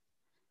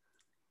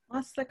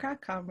What's the crack,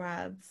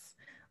 comrades?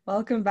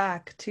 Welcome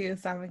back to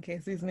Sam and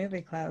Casey's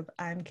Movie Club.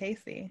 I'm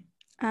Casey.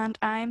 And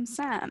I'm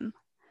Sam.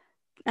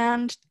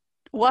 And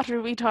what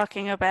are we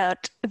talking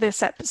about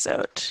this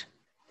episode?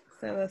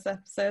 So this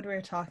episode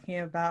we're talking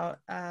about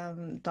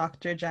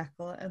Dr.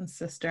 Jekyll and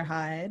Sister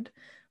Hyde,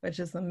 which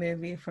is a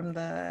movie from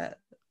the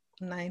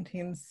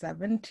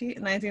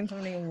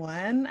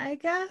 1971, I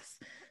guess.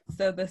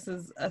 So this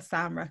is a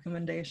Sam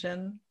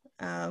recommendation.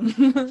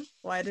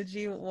 Why did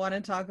you want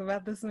to talk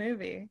about this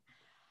movie?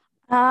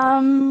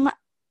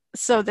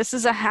 So this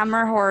is a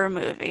Hammer horror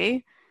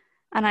movie,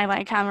 and I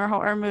like Hammer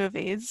horror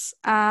movies.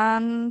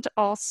 And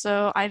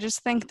also, I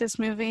just think this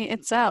movie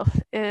itself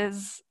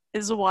is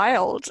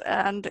wild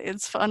and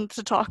it's fun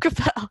to talk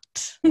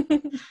about.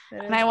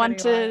 And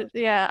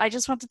I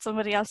just wanted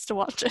somebody else to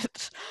watch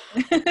it.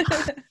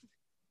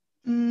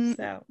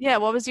 So yeah,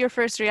 what was your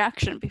first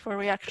reaction before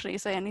we actually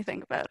say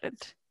anything about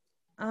it?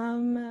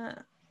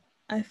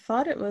 I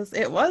thought it was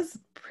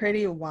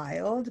pretty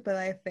wild, but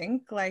I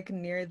think like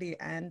near the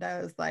end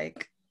I was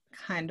like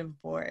kind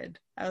of bored.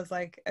 I was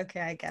like,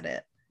 okay, I get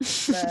it.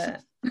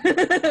 But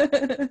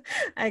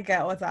I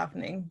get what's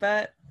happening.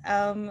 But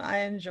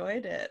I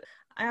enjoyed it.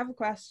 I have a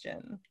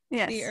question.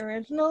 Yes. The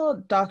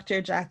original Dr.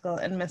 Jekyll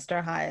and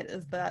Mr. Hyde,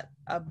 is that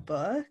a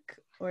book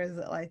or is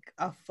it like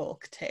a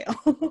folk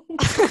tale?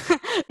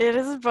 It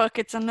is a book.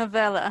 It's a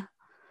novella.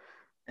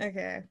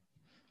 Okay.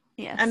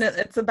 Yes. And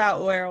it's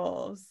about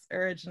werewolves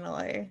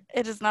originally.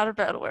 It is not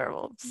about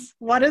werewolves.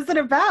 What is it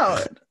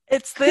about?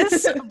 It's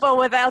this, but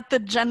without the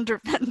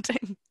gender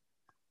bending.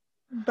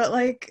 But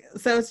like,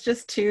 so it's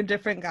just two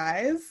different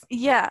guys?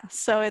 Yeah,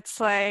 so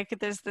it's like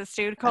there's this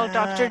dude called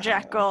Dr.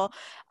 Jekyll.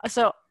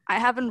 So I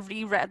haven't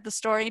reread the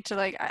story to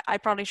like, I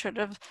probably should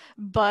have,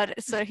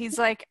 but so he's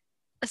like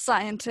a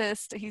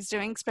scientist, he's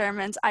doing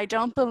experiments. I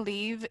don't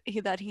believe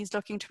that he's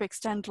looking to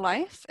extend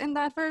life in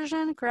that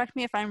version. Correct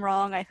me if I'm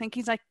wrong. I think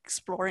he's like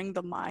exploring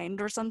the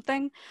mind or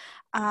something.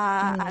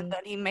 And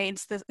then he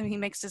makes this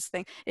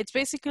thing. It's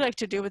basically like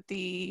to do with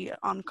the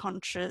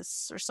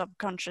unconscious or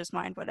subconscious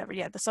mind, whatever.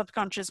 Yeah, the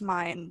subconscious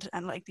mind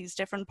and like these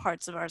different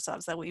parts of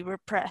ourselves that we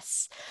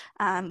repress.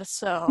 And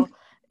so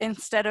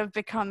instead of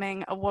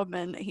becoming a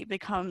woman, he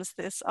becomes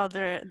this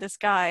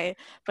guy,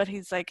 but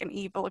he's like an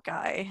evil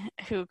guy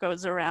who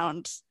goes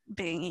around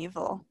being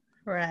evil.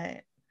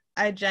 Right.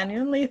 I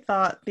genuinely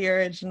thought the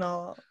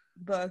original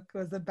book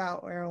was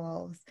about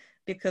werewolves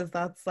because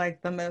that's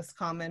like the most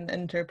common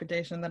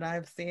interpretation that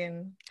I've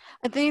seen.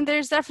 I think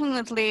there's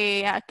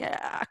definitely a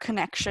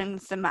connection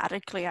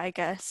thematically, I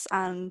guess,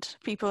 and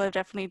people have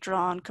definitely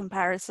drawn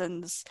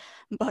comparisons,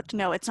 but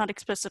no, it's not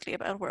explicitly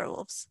about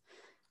werewolves.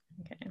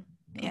 Okay.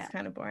 It's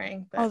kind of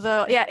boring. But...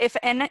 Although, yeah, if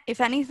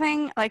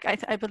anything, like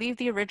I believe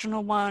the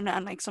original one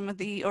and like some of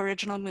the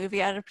original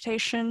movie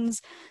adaptations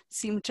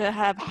seem to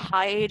have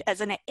Hyde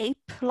as an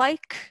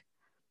ape-like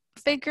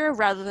figure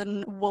rather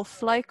than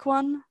wolf-like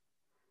one.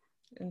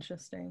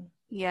 Interesting.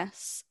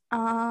 Yes.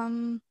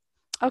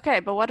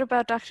 Okay, but what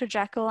about Dr.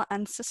 Jekyll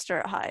and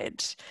Sister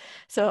Hyde?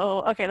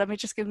 So, okay, let me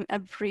just give a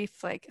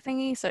brief like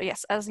thingy. So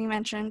yes, as you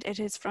mentioned, it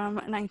is from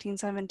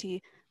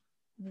 1971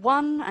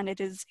 and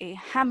it is a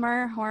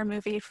Hammer horror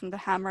movie from the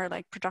Hammer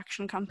like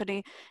production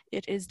company.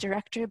 It is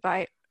directed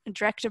by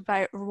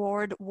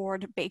Ward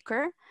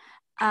Baker,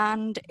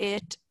 and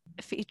it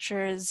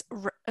features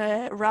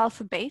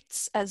Ralph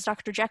Bates as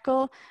Dr.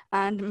 Jekyll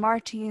and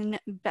Martine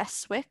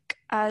Beswick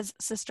as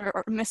Sister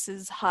or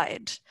Mrs.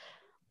 Hyde.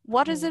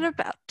 What is it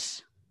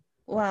about?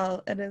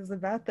 Well, it is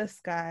about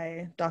this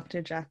guy,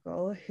 Dr.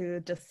 Jekyll,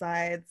 who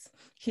decides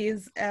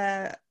he's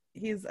a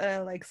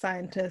like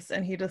scientist,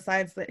 and he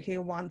decides that he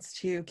wants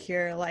to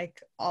cure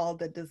like all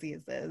the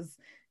diseases,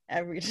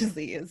 every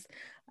disease.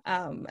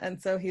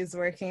 And so he's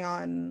working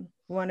on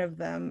one of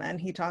them, and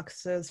he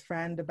talks to his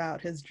friend about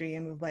his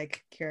dream of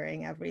like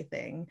curing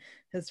everything.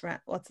 His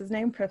friend, what's his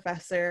name?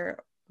 Professor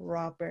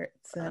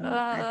Robertson,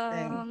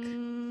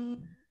 I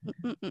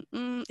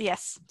think.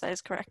 Yes, that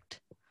is correct.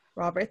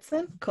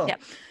 Robertson? Cool.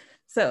 Yep.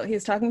 So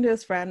he's talking to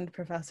his friend,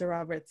 Professor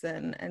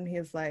Robertson, and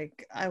he's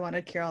like, I want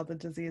to cure all the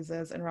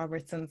diseases. And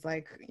Robertson's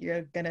like,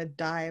 you're going to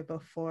die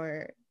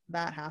before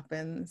that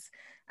happens.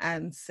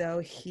 And so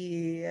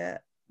he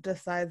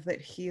decides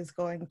that he's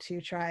going to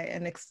try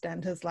and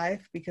extend his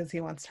life because he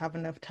wants to have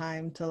enough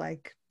time to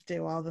like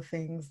do all the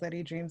things that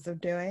he dreams of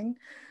doing.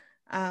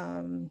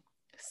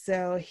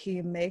 So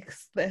he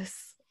makes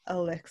this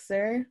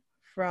elixir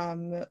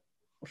from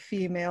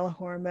female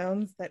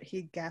hormones that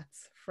he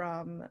gets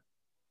from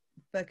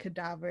the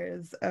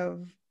cadavers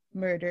of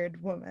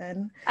murdered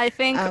women. I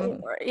think,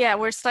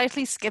 we're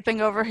slightly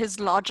skipping over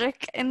his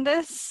logic in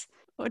this.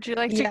 Would you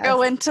like to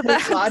go into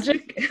that?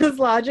 His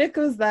logic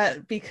was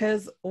that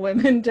because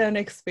women don't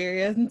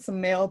experience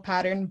male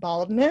pattern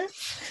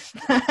baldness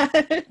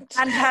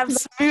and have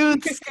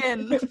smooth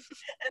skin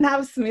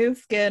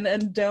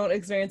and don't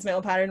experience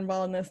male pattern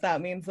baldness,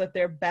 that means that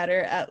they're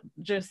better at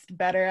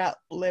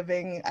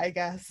living, I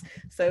guess.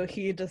 So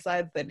he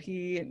decides that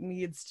he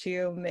needs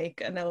to make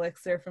an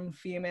elixir from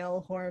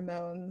female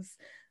hormones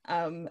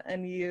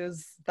and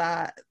use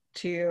that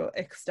to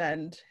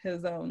extend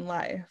his own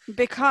life.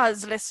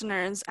 Because,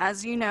 listeners,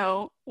 as you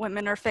know,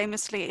 women are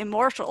famously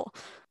immortal.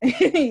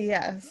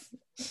 Yes.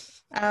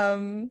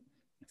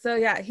 So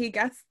yeah, he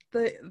gets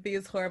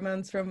these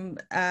hormones from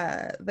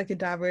the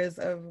cadavers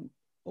of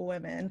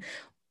women.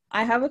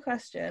 I have a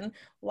question.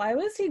 Why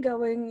was he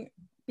going?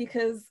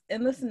 Because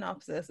in the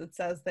synopsis it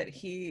says that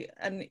he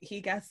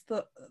gets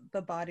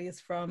the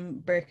bodies from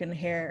Burke and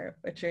Hare,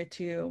 which are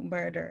two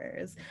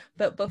murderers.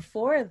 But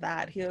before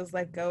that, he was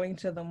like going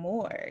to the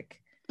morgue.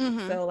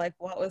 Mm-hmm. So like,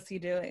 what was he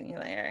doing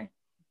there?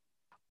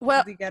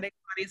 Well, Was he getting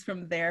bodies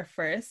from there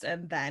first,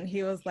 and then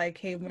he was like,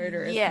 "Hey,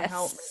 murderers, come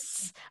help me"?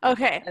 yes.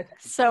 Okay.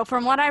 So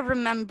from what I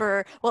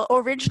remember, well,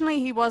 originally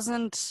he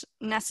wasn't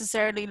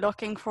necessarily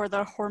looking for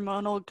the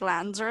hormonal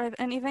glands or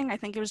anything. I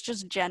think it was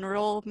just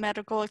general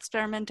medical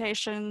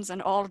experimentations,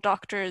 and all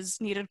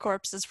doctors needed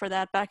corpses for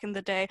that back in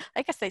the day.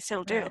 I guess they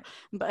still do, Right.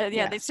 but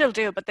Yeah. they still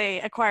do, but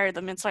they acquire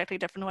them in slightly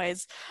different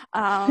ways.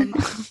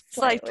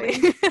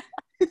 Slightly.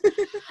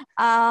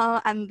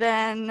 And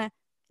then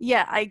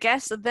I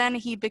guess then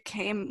he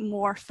became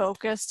more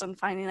focused on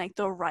finding like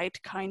the right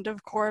kind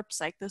of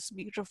corpse, like this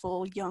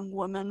beautiful young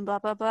woman, blah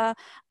blah blah.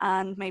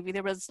 And maybe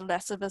there was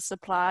less of a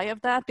supply of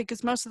that,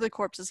 because most of the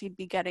corpses he'd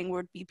be getting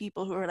would be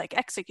people who were like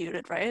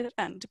executed, right?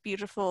 And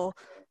beautiful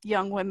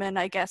young women,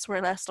 I guess,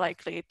 were less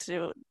likely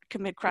to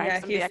commit crimes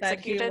and be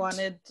executed.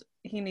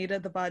 He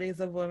needed the bodies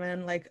of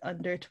women like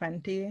under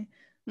 20.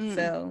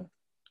 So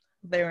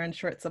they were in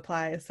short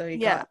supply, so he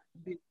got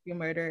these few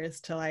murderers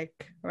to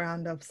like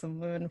round up some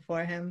women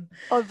for him.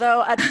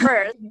 Although at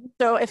first,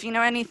 so if you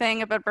know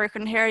anything about Burke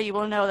and Hare, you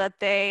will know that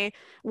they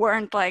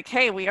weren't like,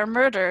 "Hey, we are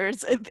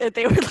murderers."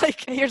 They were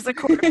like, "Here's a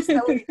corpse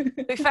that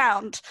we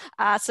found."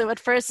 So at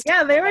first,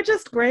 they were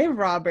just grave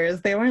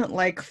robbers. They weren't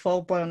like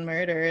full-blown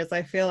murderers.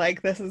 I feel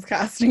like this is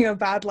casting a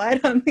bad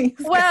light on these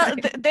guys.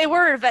 They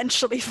were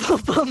eventually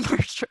full-blown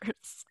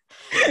murderers.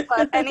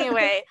 But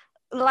anyway,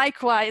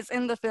 likewise,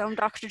 in the film,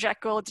 Dr.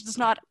 Jekyll does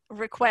not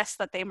request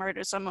that they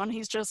murder someone.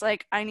 He's just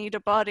like, "I need a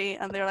body."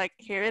 And they're like,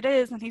 "Here it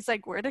is." And he's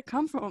like, "Where'd it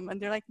come from?"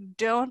 And they're like,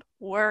 "Don't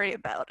worry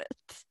about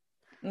it."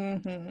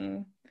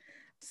 Mm-hmm.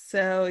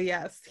 So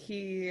yes,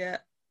 he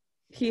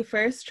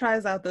first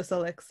tries out this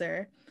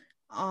elixir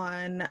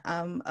on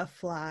a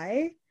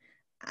fly,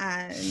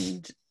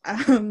 and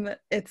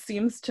it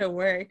seems to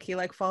work. He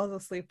like falls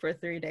asleep for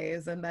 3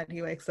 days, and then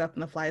he wakes up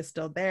and the fly is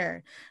still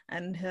there.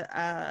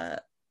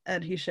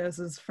 And he shows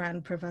his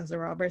friend Professor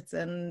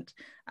Robertson,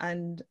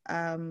 and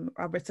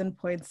Robertson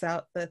points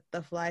out that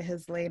the fly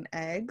has laid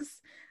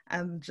eggs,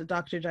 and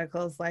Dr.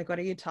 Jekyll's like, "What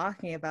are you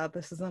talking about?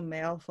 This is a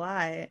male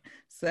fly."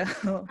 So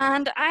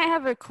And I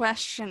have a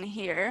question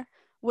here.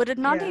 Would it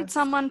not need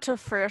someone to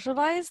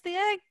fertilize the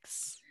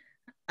eggs?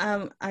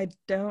 I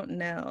don't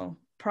know.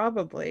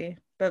 Probably.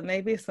 But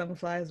maybe some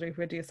flies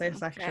reproduce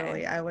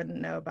asexually. I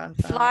wouldn't know about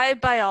that. Fly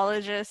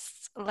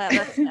biologists, let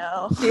us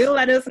know. Do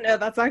let us know.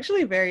 That's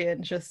actually very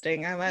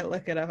interesting. I might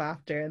look it up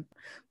after.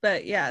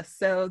 But yeah,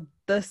 so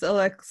this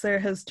elixir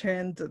has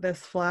turned this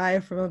fly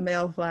from a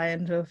male fly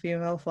into a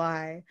female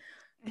fly.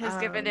 It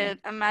has given it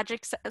a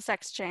magic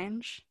sex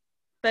change.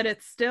 But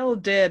it still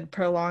did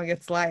prolong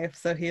its life.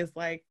 So he's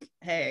like,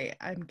 "Hey,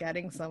 I'm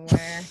getting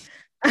somewhere."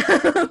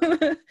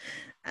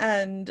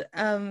 And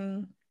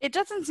it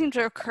doesn't seem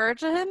to occur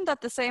to him that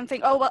the same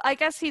thing. Oh, well, I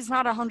guess he's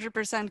not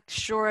 100%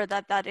 sure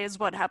that is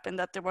what happened,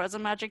 that there was a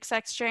magic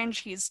sex change.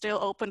 He's still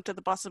open to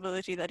the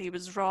possibility that he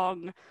was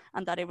wrong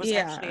and that it was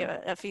actually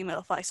a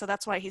female fly. So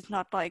that's why he's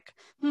not like,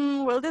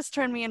 will this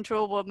turn me into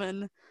a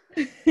woman?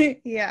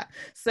 Yeah.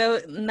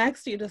 So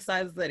next he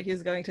decides that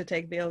he's going to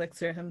take the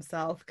elixir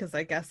himself, because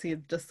I guess he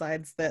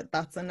decides that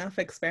that's enough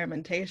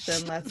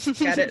experimentation. Let's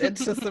get it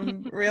into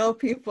some real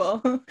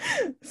people.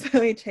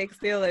 So he takes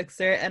the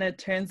elixir and it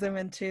turns him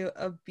into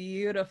a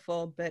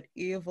beautiful but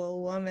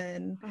evil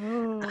woman.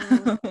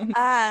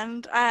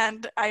 And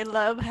I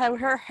love how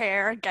her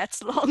hair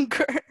gets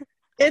longer.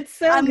 It's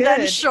so and good.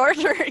 Then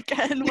shorter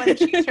again when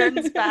she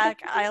turns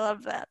back. I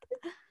love that.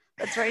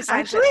 That's very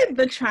scientific. Actually,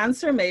 the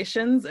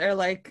transformations are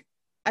like,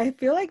 I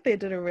feel like they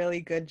did a really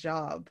good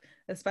job,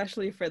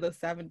 especially for the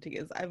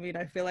 70s. I mean,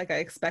 I feel like I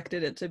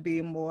expected it to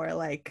be more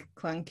like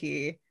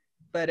clunky,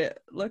 but it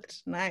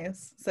looked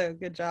nice. So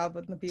good job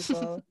with the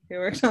people who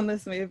worked on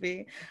this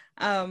movie.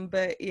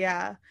 But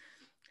yeah,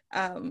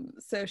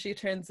 so he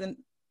turns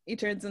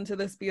into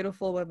this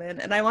beautiful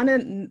woman. And I want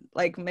to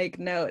like make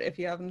note, if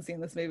you haven't seen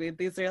this movie,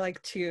 these are like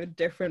two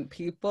different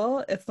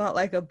people. It's not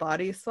like a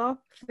body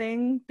swap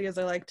thing. These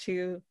are like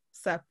two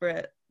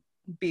separate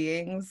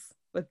beings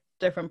with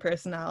different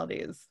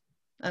personalities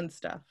and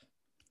stuff.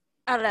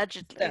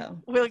 Allegedly. So.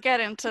 We'll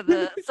get into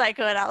the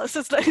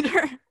psychoanalysis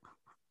later.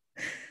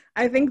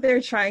 I think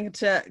they're trying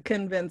to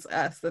convince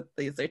us that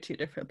these are two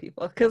different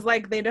people, because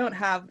like they don't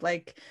have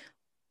like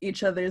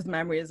each other's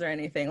memories or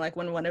anything. Like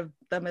when one of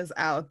them is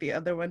out, the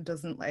other one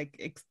doesn't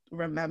like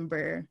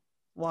remember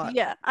what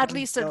at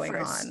least at going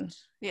first on.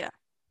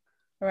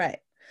 Right.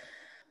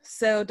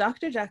 So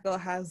Dr. Jekyll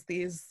has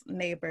these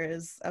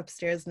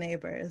upstairs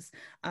neighbors.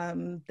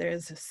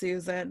 There's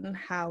Susan,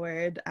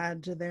 Howard,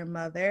 and their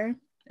mother.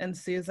 and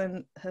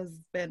Susan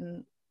has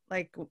been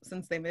like,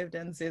 since they moved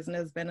in, Susan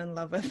has been in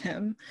love with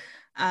him,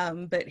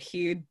 but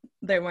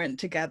they weren't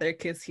together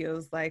because he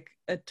was like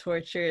a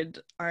tortured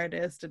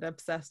artist and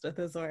obsessed with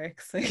his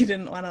work, so he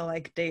didn't want to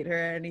like date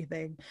her or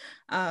anything.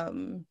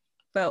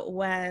 But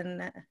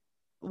when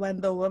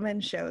the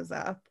woman shows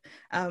up,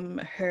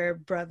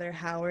 her brother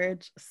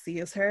Howard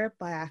sees her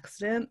by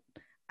accident,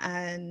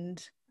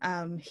 and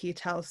he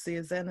tells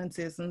Susan, and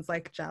Susan's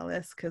like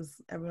jealous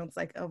because everyone's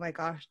like, oh my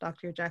gosh,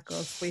 Dr. Jekyll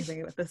is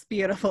sleeping with this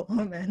beautiful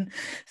woman.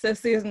 So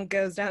Susan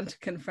goes down to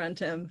confront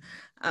him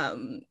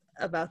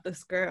about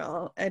this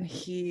girl, and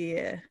he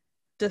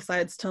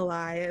decides to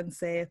lie and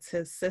say it's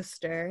his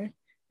sister,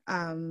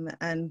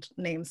 and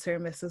names her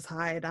Mrs.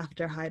 Hyde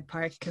after Hyde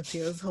Park because he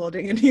was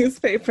holding a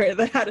newspaper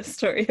that had a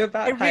story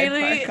about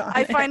Hyde Park on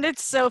I it. find it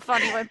so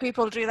funny when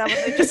people do that,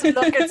 when they just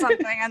look at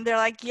something and they're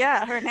like,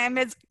 yeah, her name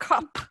is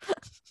Cup.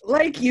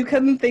 Like, you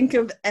couldn't think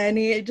of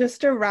any,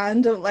 just a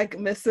random, like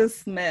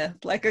Mrs. Smith,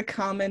 like a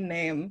common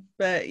name.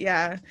 But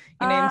yeah,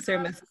 he names her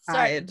Mrs.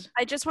 Hyde.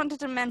 I just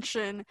wanted to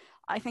mention,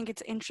 I think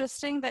it's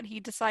interesting that he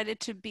decided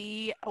to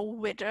be a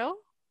widow,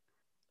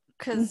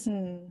 because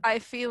I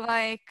feel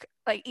like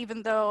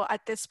even though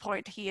at this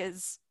point he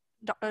is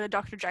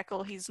Dr.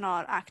 Jekyll, he's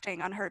not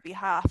acting on her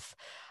behalf,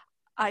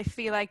 I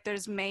feel like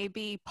there's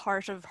maybe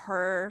part of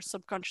her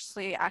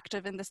subconsciously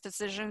active in this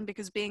decision,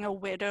 because being a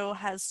widow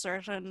has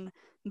certain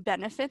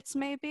benefits,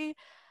 maybe.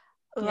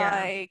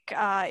 Like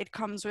it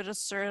comes with a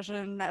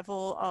certain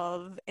level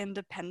of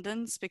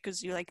independence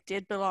because you like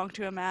did belong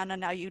to a man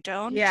and now you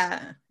don't.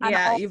 And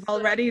also, you've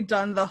already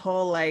done the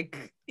whole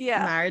like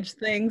marriage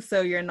thing,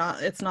 so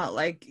it's not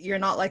like you're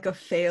not like a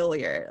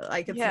failure,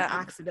 like it's an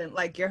accident,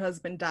 like your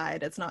husband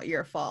died, it's not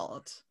your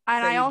fault,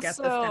 and so I you also get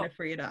this kind of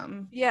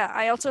freedom.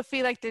 I also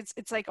feel like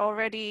it's like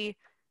already,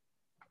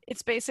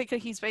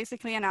 he's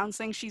basically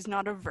announcing she's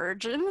not a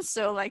virgin,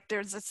 so like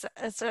there's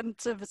a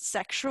sense of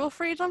sexual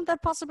freedom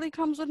that possibly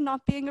comes with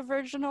not being a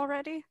virgin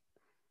already.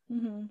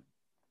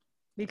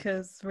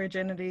 Because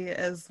virginity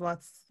is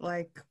what's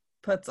like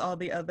puts all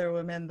the other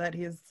women that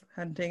he's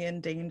hunting in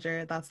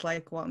danger. That's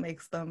like what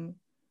makes them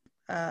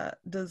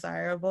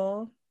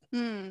desirable,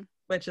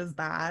 which is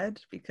bad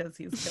because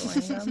he's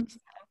killing them.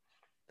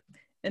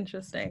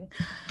 Interesting.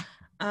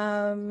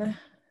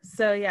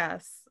 So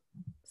yes,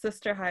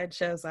 Sister Hyde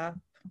shows up,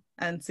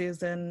 and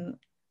Susan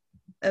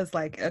is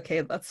like,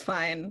 okay, that's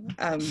fine.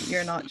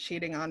 You're not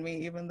cheating on me,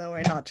 even though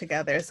we're not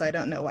together. So I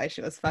don't know why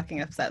she was fucking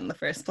upset in the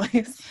first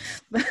place.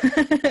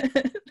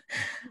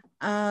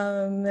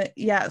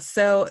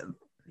 So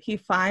he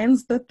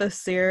finds that the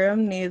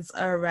serum needs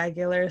a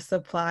regular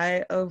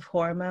supply of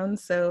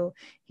hormones. So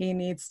he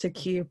needs to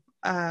keep,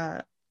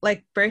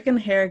 like Burke and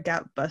Hare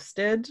got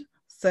busted,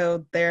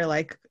 so they're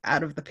like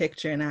out of the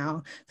picture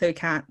now, so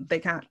they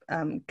can't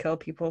kill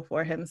people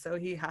for him, so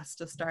he has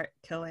to start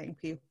killing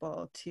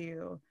people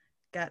to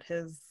get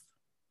his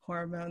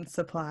hormone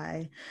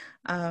supply.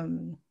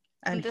 And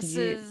this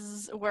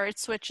is where it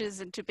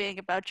switches into being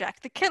about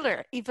Jack the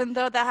Killer, even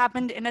though that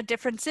happened in a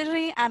different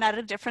city and at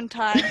a different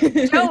time.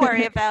 Don't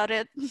worry about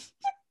it.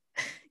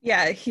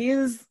 Yeah, he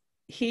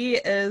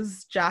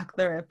is Jack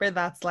the Ripper.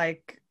 That's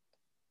like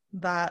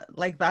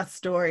that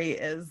story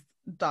is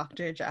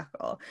Dr.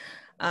 Jekyll.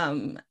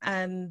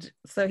 And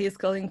so he's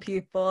killing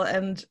people,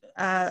 and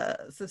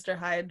Sister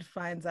Hyde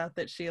finds out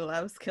that she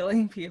loves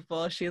killing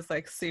people. She's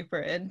like super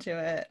into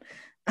it.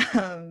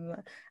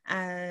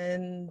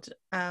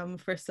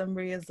 For some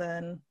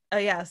reason,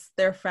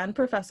 their friend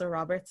Professor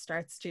Roberts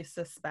starts to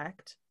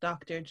suspect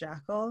Dr.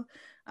 Jekyll,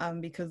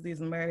 because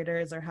these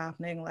murders are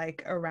happening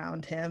like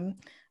around him,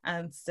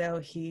 and so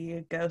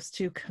he goes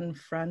to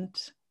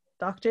confront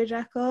Dr.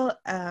 Jekyll.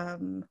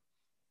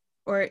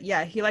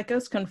 He like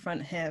goes to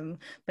confront him,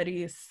 but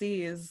he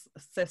sees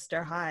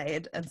Sister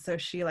Hyde, and so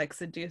she like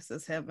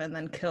seduces him and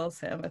then kills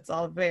him. It's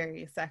all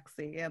very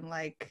sexy and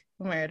like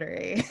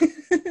murdery.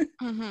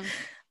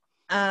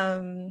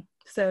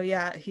 So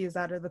yeah, he's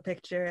out of the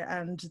picture,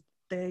 and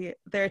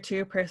their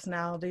two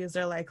personalities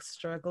are like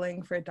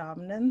struggling for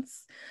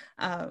dominance,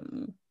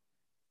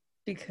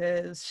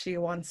 because she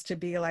wants to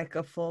be like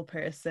a full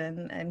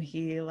person, and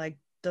he like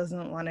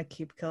doesn't want to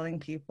keep killing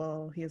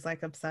people. He's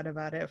like upset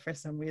about it for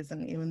some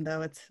reason, even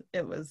though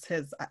it was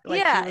his,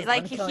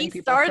 like, he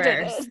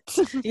started it.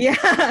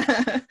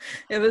 Yeah,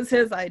 it was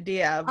his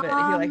idea, but he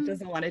like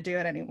doesn't want to do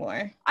it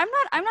anymore.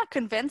 I'm not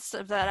convinced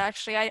of that,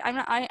 actually.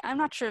 I'm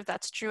not sure if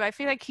that's true. I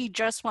feel like he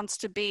just wants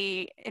to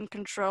be in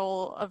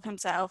control of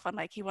himself, and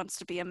like he wants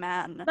to be a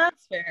man.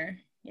 That's fair.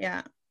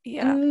 Yeah.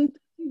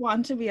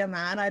 Want to be a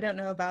man? I don't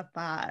know about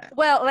that.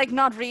 Well, like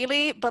not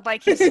really, but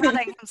like he's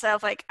telling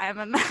himself like, I'm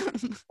a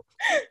man.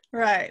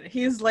 Right.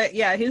 He's like,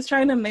 he's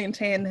trying to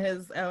maintain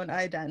his own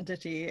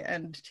identity,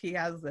 and he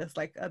has this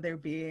like other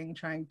being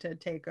trying to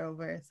take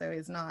over, so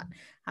he's not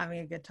having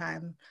a good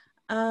time.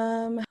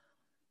 Then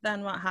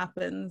what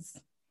happens?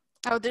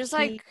 Oh, there's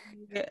like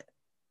go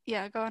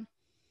on.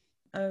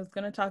 I was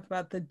going to talk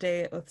about the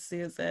date with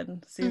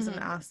Susan. Susan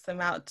asks him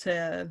out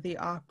to the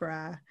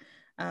opera,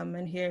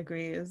 and he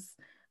agrees.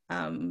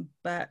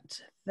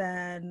 But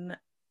then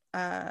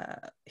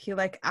he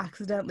like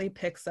accidentally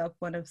picks up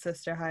one of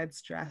Sister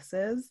Hyde's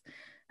dresses,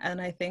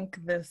 and I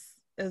think this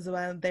is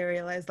when they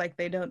realize like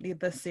they don't need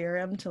the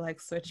serum to like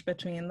switch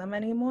between them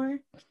anymore.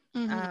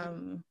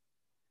 Mm-hmm.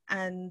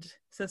 And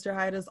Sister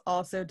Hyde has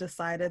also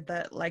decided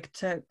that like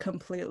to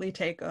completely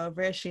take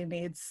over, she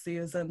needs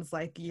Susan's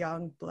like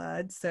young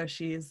blood, so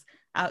she's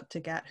out to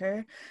get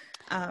her.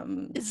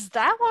 Is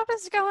that what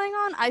was going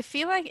on? I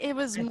feel like it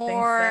was I think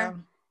more, so.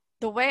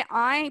 the way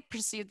I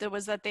perceived it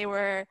was that they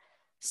were,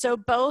 so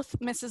both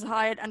Mrs.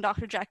 Hyde and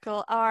Dr.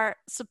 Jekyll are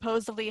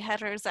supposedly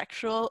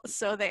heterosexual,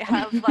 so they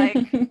have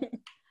like,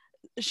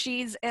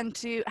 she's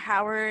into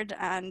Howard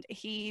and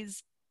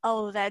he's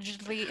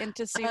allegedly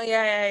into Susan. Oh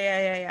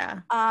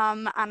yeah.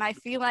 And I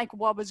feel like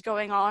what was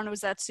going on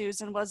was that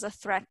Susan was a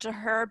threat to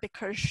her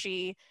because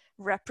she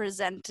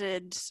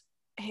represented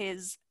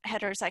his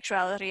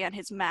heterosexuality and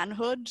his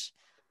manhood.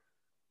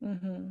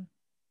 Mm-hmm.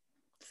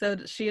 So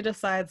she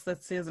decides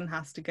that Susan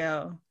has to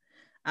go.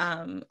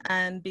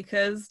 And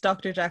because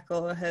Dr.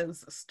 Jekyll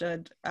has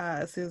stood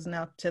Susan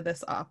up to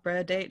this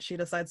opera date, she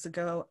decides to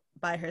go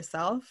by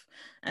herself,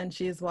 and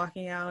she's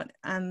walking out,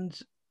 and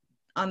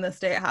on this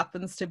day it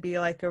happens to be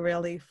like a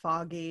really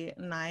foggy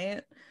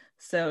night,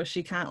 so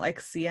she can't like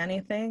see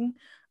anything.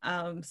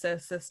 So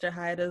Sister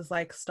Hyde is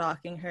like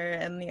stalking her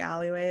in the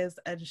alleyways,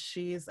 and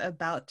she's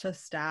about to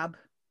stab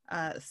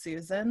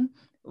Susan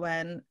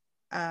when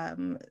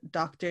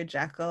Dr.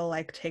 Jekyll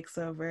like takes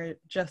over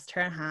just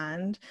her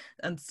hand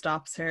and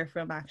stops her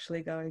from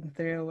actually going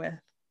through with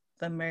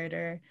the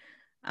murder.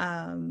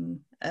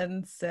 And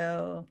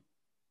so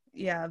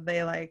yeah,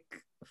 they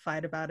like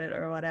fight about it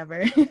or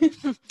whatever.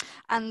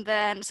 And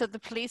then, so the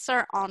police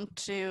are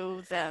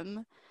onto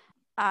them,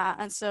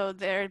 and so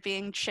they're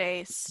being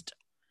chased.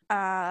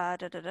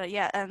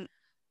 Yeah, and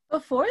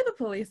Before the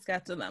police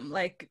get to them,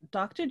 like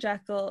Dr.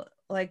 Jekyll,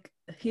 like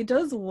he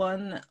does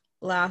one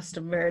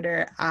last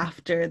murder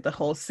after the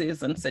whole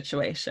Susan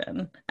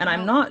situation, and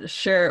I'm not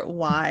sure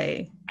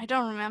why. I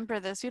don't remember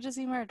this. Who does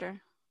he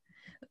murder?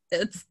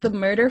 It's the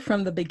murder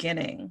from the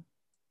beginning,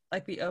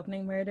 like the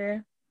opening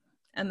murder,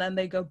 and then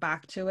they go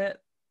back to it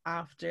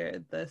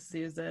after the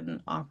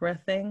Susan opera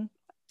thing.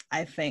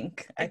 I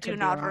think I do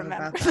not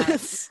remember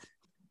this.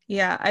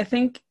 Yeah, I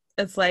think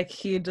it's like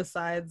he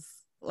decides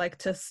like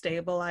to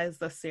stabilize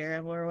the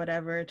serum or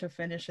whatever to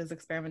finish his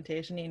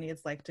experimentation. He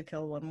needs like to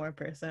kill one more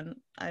person.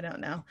 I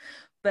don't know.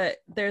 But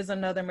there's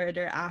another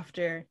murder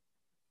after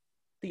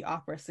the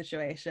opera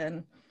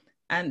situation,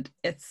 and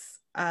it's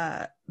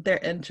they're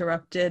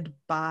interrupted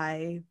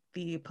by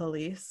the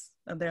police,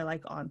 and they're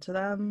like onto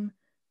them.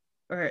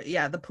 Or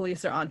yeah, the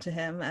police are onto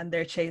him and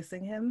they're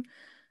chasing him,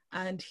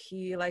 and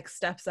he like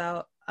steps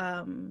out.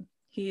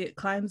 He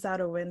climbs out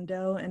a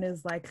window and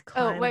is like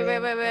climbing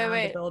around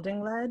a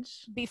building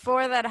ledge.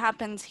 Before that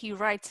happens, he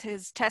writes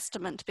his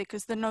testament,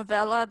 because the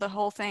novella, the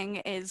whole thing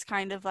is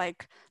kind of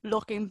like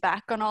looking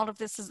back on all of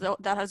this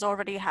that has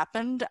already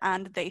happened,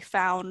 and they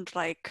found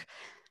like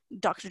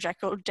Dr.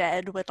 Jekyll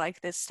dead with like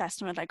this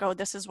testament, like, oh,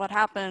 this is what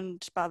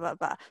happened, blah blah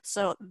blah.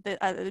 So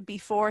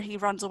before he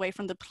runs away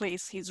from the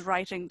police, he's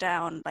writing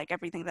down like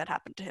everything that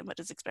happened to him with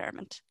his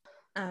experiment.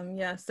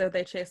 Yeah, so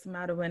they chase him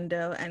out a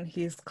window, and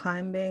he's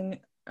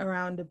climbing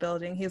around a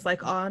building. He's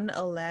like on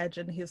a ledge,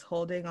 and he's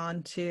holding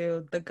on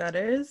to the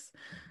gutters.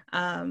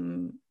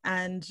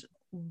 And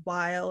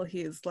while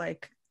he's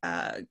like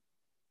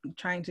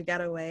trying to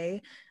get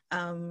away,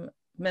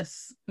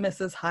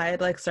 Mrs. Hyde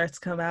like starts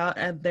to come out,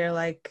 and they're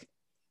like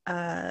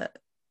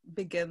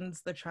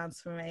begins the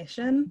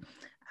transformation.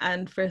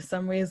 And for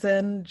some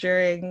reason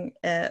during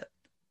it,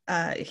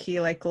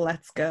 he like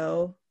lets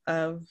go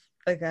of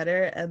the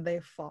gutter and they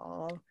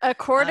fall.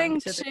 According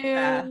to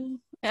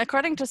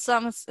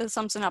some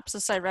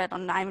synopsis I read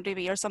on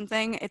IMDb or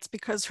something, it's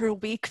because her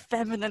weak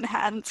feminine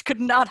hands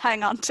could not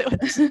hang on to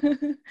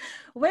it.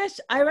 Which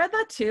I read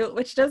that too,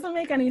 which doesn't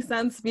make any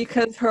sense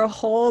because her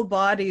whole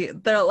body,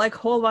 their like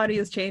whole body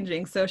is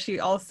changing, so she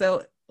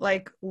also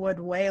like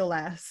would weigh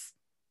less.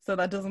 So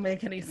that doesn't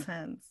make any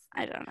sense.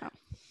 I don't know.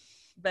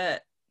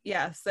 But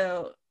yeah,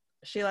 so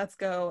she lets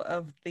go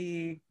of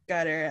the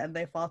gutter and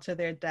they fall to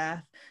their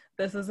death.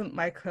 This isn't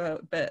my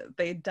quote, but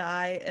they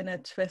die in a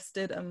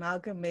twisted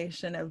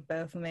amalgamation of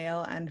both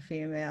male and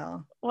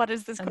female. What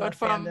is this quote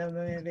from? The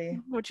movie.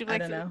 Would you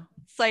like to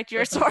cite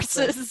your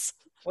sources?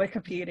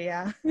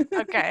 Wikipedia.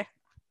 Okay.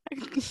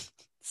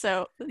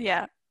 So,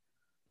 yeah.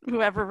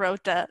 Whoever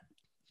wrote that,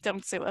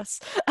 don't sue us.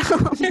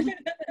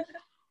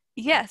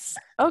 Yes.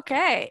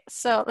 Okay.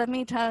 So let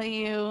me tell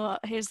you,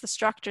 here's the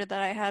structure that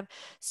I have.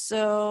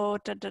 So,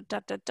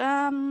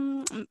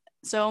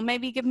 so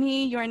maybe give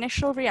me your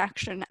initial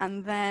reaction,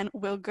 and then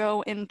we'll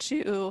go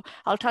into,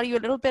 I'll tell you a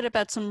little bit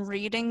about some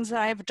readings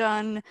I've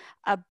done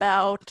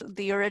about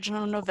the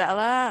original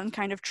novella and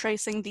kind of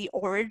tracing the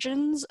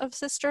origins of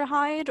Sister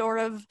Hyde, or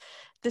of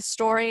this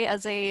story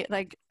as a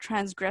like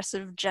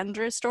transgressive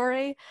gender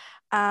story.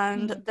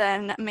 And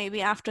then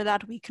maybe after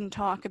that we can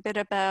talk a bit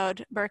about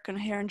Burke and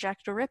Hare and Jack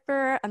the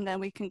Ripper, and then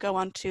we can go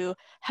on to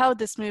how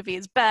this movie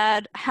is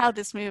bad, how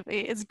this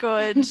movie is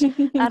good,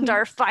 and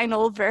our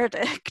final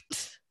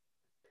verdict.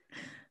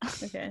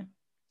 Okay.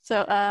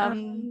 So,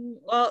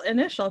 Well,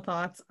 initial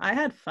thoughts. I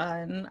had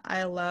fun.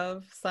 I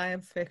love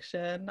science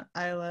fiction.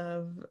 I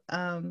love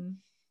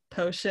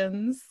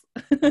potions.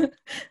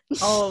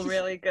 All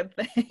really good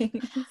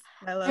things.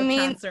 I I love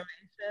mean,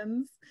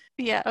 transformations.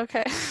 yeah,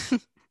 okay.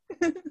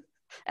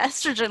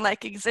 Estrogen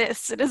like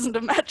exists. It isn't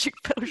a magic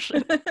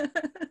potion.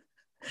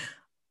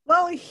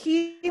 Well,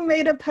 he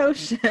made a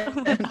potion.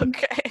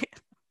 Okay.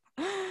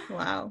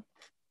 Wow.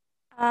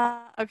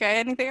 Okay,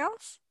 anything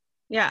else?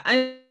 Yeah,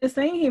 I was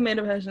saying he made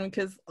a potion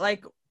because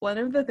like one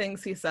of the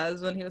things he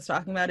says when he was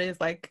talking about it is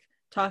like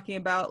talking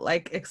about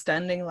like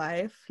extending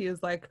life. He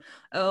was like,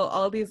 "Oh,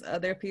 all these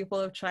other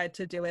people have tried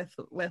to do it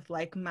with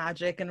like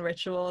magic and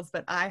rituals,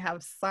 but I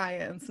have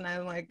science." And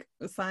I'm like,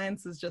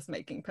 "Science is just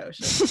making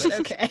potions, but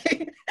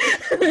okay."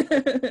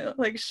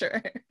 Like,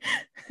 sure.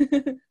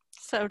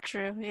 So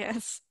true,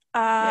 yes.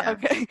 Yeah.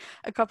 Okay,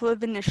 a couple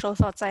of initial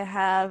thoughts I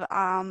have.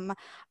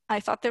 I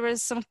thought there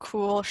was some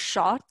cool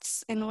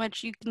shots in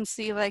which you can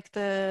see like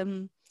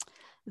the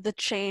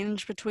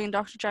change between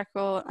Dr.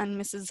 Jekyll and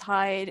Mrs.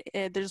 Hyde.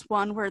 There's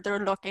one where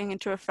they're looking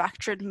into a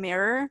fractured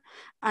mirror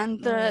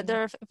and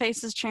their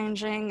face is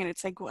changing, and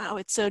it's like, wow,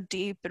 it's so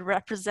deep. It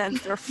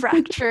represents their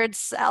fractured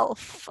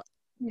self.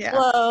 Yeah.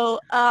 Whoa.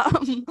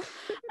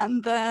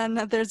 And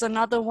then there's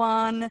another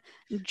one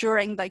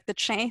during like the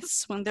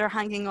chase when they're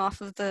hanging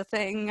off of the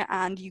thing,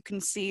 and you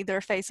can see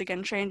their face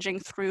again changing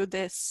through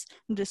this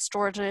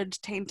distorted,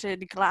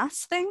 tainted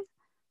glass thing,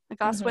 a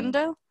glass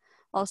window.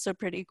 Also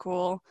pretty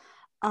cool.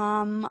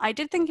 I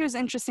did think it was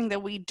interesting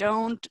that we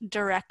don't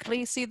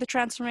directly see the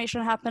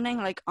transformation happening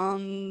like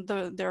on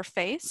their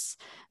face,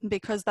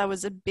 because that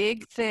was a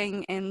big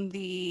thing in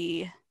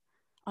the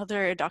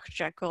other Dr.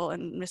 Jekyll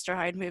and Mr.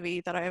 Hyde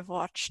movie that I have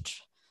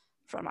watched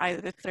from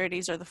either the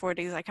 30s or the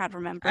 40s. I can't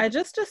remember. I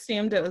just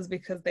assumed it was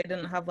because they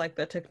didn't have like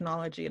the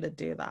technology to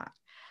do that.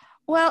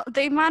 Well,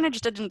 they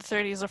managed it in the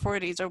 30s or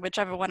 40s or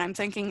whichever one I'm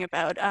thinking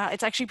about.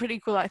 It's actually pretty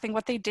cool. I think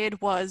what they did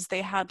was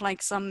they had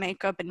like some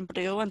makeup in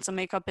blue and some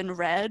makeup in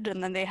red,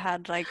 and then they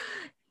had like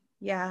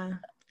Yeah.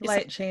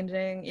 Light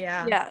changing.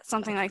 yeah,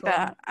 something That's like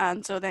cool. that.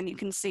 And so then you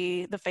can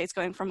see the face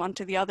going from one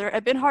to the other.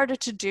 A bit harder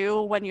to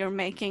do when you're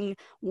making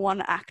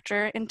one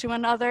actor into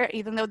another,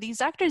 even though these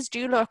actors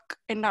do look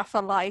enough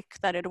alike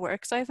that it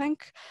works, I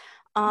think.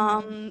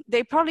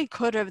 They probably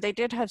could have. They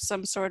did have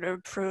some sort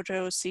of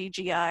proto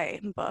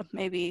CGI, but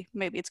maybe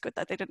it's good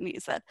that they didn't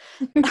use that.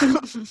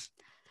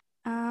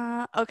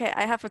 Okay,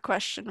 I have a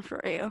question for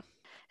you.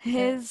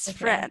 His Okay.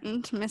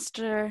 friend,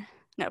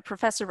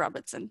 Professor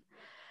Robertson.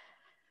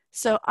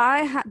 So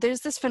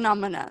there's this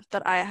phenomena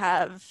that I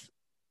have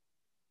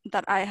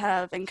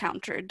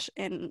encountered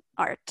in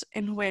art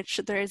in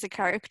which there is a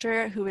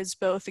character who is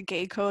both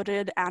gay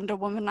coded and a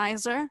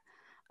womanizer.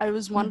 I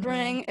was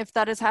wondering if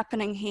that is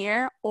happening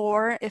here,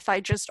 or if I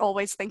just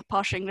always think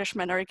posh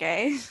Englishmen are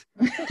gay.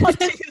 What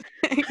do you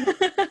think?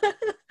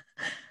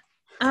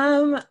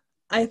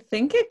 I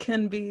think it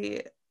can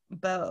be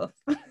both.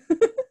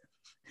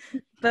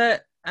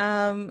 But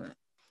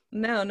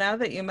no, now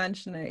that you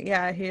mention it,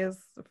 yeah, he is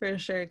for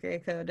sure gay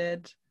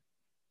coded.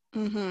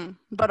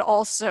 But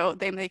also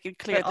they make it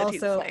clear But that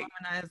he's also like, a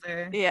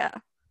womanizer. yeah.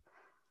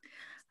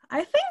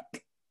 I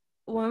think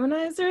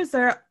womanizers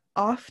are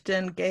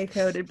often gay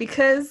coded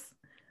because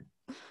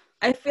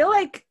I feel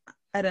like,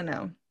 I don't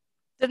know.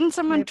 Didn't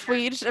someone Maybe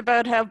tweet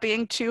about how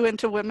being too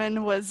into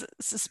women was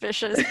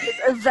suspicious because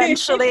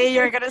eventually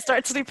you're going to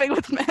start sleeping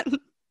with men?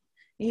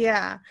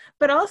 Yeah,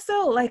 but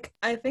also like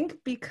I think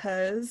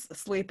because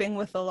sleeping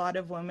with a lot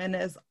of women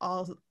is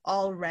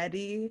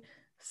already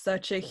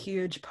such a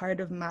huge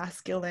part of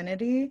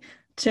masculinity,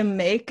 to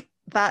make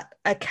that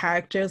a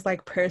character's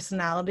like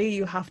personality,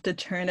 you have to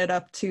turn it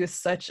up to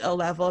such a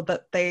level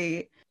that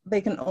they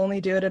can only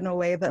do it in a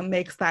way that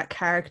makes that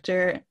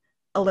character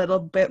a little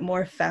bit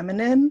more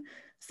feminine.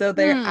 So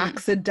they're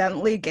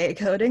accidentally gay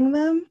coding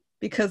them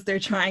because they're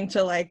trying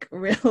to like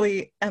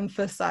really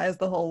emphasize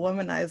the whole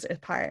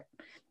womanizer part.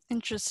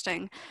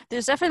 Interesting.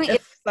 There's definitely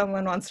If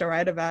someone wants to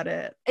write about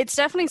it. it's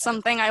definitely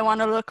something I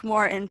want to look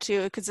more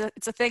into, because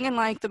it's a thing in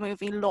like the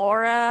movie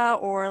Laura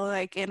or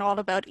like in All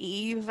About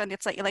Eve, and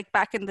it's like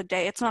back in the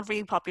day. It's not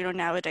really popular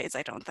nowadays,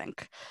 I don't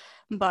think,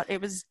 but it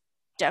was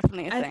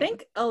definitely a I thing.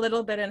 think a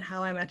little bit in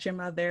How I Met Your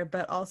Mother,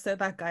 but also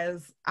that guy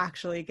is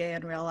actually gay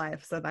in real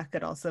life, so that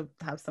could also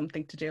have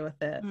something to do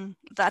with it.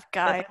 That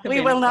guy. That could We be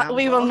an will not.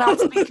 We will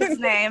example. not speak his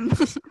name.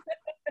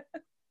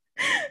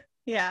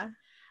 Yeah.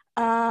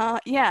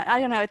 Yeah. I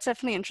don't know. It's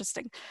definitely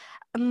interesting.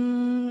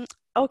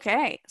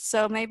 Okay,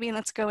 so maybe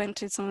let's go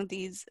into some of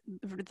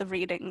the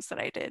readings that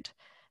I did.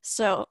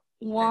 So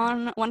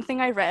one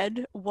thing I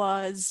read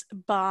was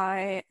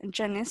by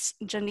Janice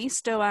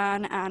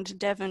Doan and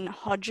Devin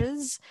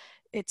Hodges.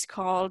 It's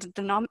called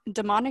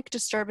Demonic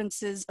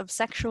Disturbances of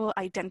Sexual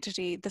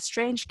Identity, The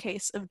Strange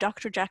Case of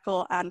Dr.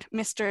 Jekyll and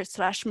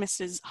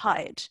Mr./Mrs.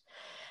 Hyde,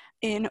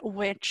 in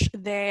which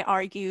they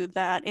argue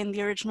that in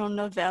the original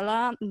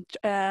novella,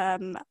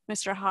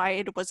 Mr.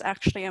 Hyde was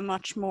actually a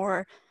much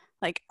more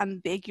like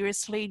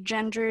ambiguously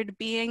gendered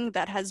being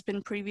that has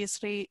been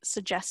previously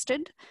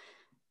suggested.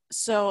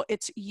 So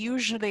it's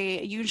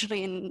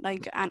usually in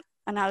like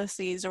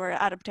analyses or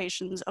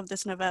adaptations of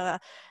this novella,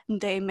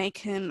 they make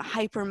him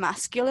hyper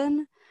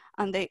masculine,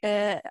 and they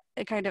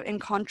kind of in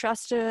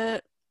contrast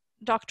to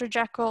Dr.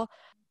 Jekyll.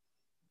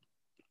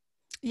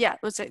 Yeah,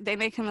 they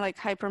make him like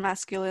hyper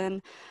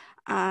masculine,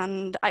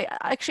 and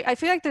I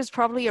feel like there's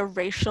probably a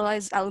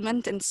racialized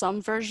element in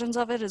some versions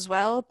of it as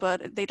well,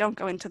 but they don't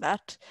go into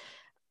that.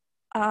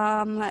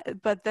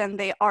 But then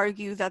they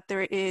argue that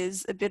there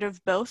is a bit of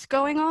both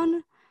going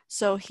on.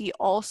 So he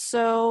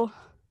also,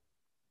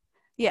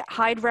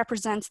 Hyde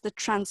represents the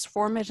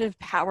transformative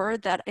power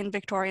that in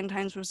Victorian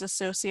times was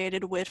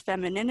associated with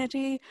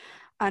femininity,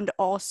 and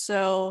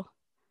also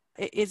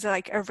is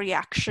like a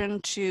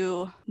reaction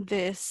to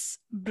this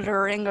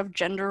blurring of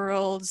gender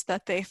roles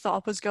that they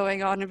thought was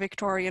going on in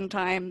Victorian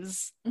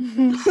times.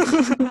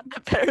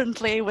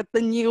 Apparently, with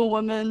the new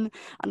woman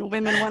and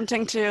women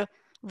wanting to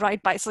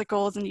ride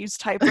bicycles and use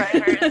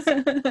typewriters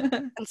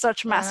and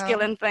such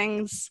masculine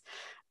things,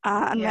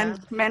 and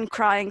men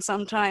crying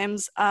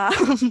sometimes.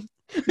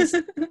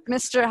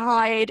 Mr.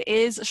 Hyde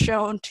is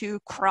shown to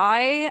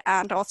cry,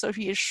 and also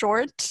he is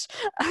short,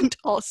 and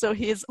also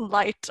he is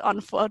light on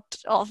foot,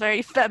 all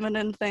very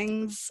feminine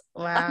things.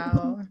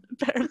 Wow.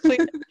 Apparently.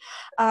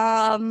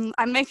 I'm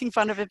making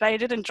fun of it, but I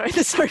did enjoy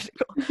this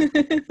article.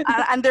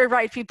 And they're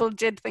right, people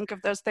did think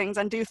of those things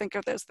and do think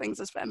of those things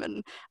as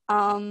feminine.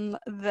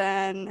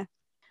 Then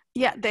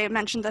they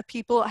mentioned that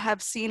people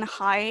have seen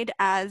Hyde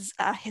as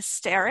a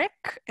hysteric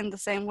in the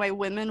same way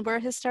women were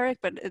hysteric,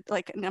 but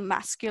like in a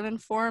masculine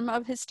form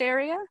of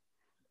hysteria,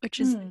 which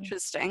is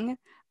interesting.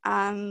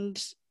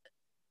 And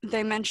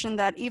they mentioned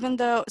that even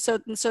though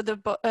the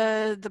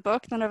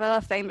book, the novella,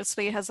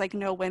 famously has like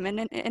no women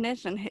in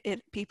it, and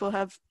people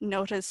have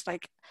noticed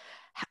like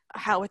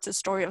how it's a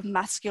story of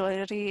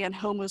masculinity and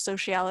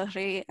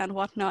homosexuality and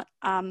whatnot.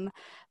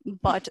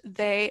 But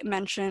they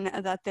mention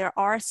that there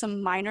are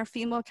some minor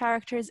female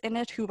characters in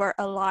it who are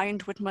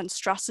aligned with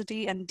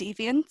monstrosity and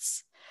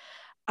deviance.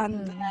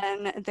 And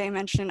then they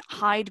mention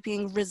Hyde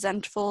being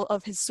resentful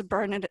of his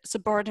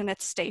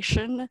subordinate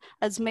station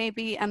as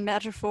maybe a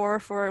metaphor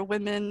for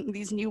women,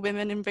 these new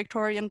women in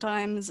Victorian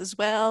times as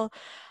well.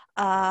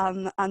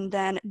 And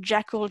then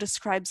Jekyll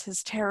describes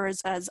his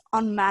terrors as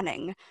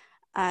unmanning,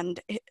 and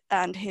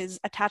his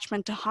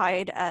attachment to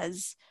Hyde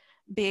as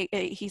being,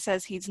 he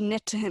says he's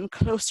knit to him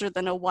closer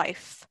than a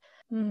wife.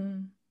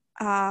 Then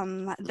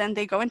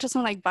they go into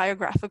some like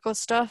biographical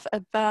stuff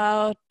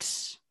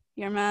about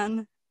your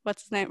man,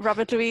 what's his name,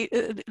 Robert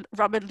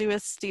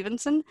Louis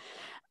Stevenson,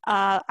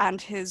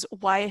 and his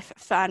wife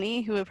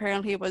Fanny, who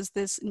apparently was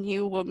this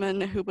new woman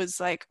who was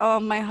like, oh,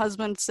 my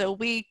husband's so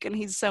weak and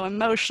he's so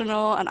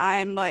emotional and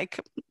I'm like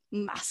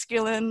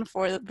masculine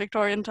for the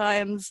Victorian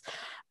times.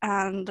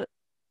 And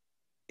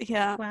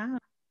Wow.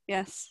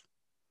 Yes.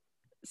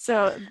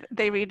 So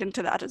they read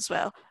into that as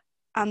well.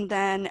 And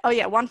then,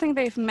 one thing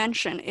they've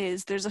mentioned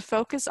is there's a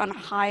focus on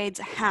Hyde's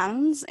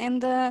hands in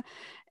the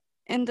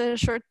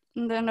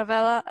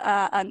novella,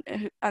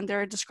 and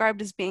they're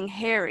described as being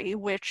hairy,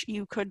 which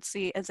you could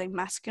see as a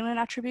masculine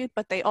attribute,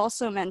 but they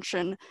also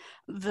mention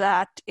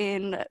that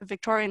in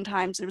Victorian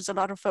times there was a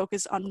lot of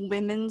focus on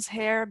women's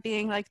hair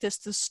being like this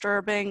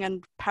disturbing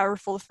and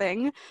powerful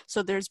thing.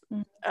 So there's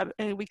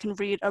we can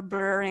read a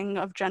blurring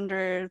of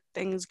gender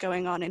things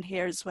going on in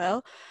here as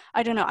well.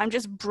 I don't know, I'm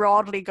just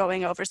broadly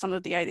going over some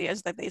of the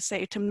ideas that they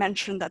say to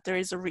mention that there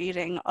is a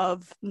reading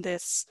of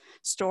this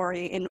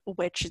story in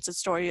which it's a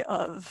story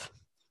of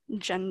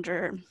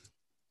gender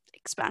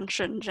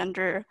expansion,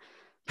 gender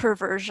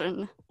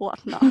perversion,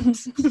 whatnot.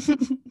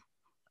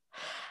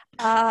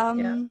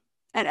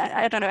 And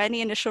I don't know,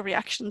 any initial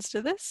reactions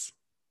to this?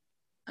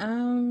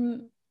 I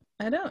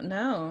don't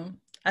know.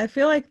 I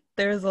feel like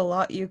there's a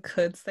lot you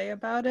could say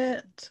about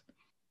it.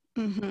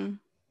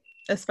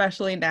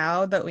 Especially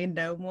now that we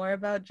know more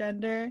about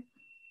gender,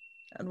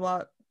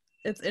 and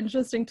it's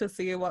interesting to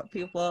see what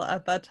people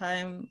at that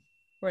time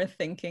were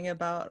thinking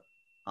about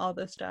all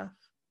this stuff.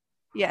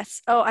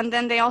 Yes. Oh, and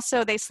then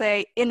they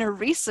say in a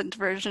recent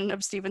version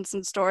of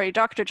Stevenson's story,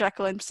 Dr.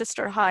 Jekyll and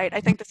Sister Hyde,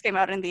 I think this came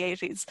out in the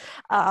 80s,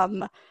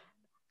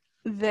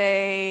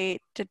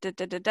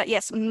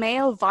 yes,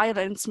 male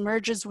violence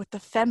merges with the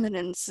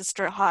feminine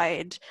Sister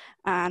Hyde,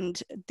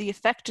 and the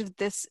effect of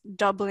this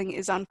doubling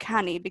is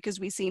uncanny because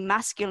we see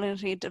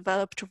masculinity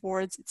develop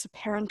towards its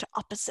apparent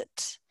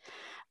opposite.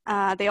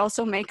 They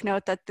also make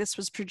note that this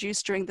was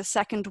produced during the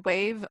second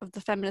wave of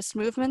the feminist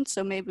movement,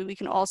 so maybe we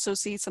can also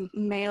see some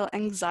male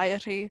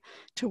anxiety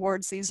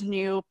towards these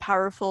new,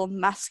 powerful,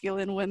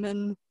 masculine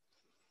women.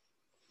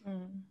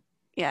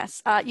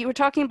 Yes. You were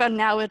talking about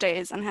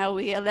nowadays and how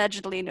we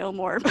allegedly know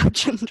more about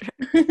gender.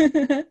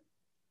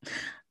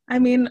 I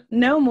mean,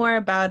 know more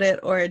about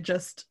it or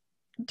just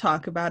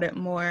talk about it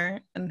more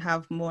and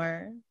have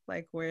more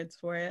like words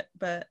for it.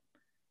 But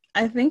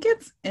I think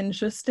it's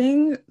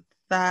interesting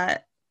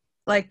that,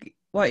 like,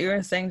 what you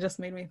were saying just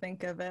made me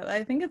think of it.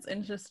 I think it's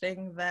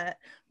interesting that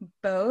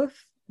both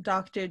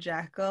Dr.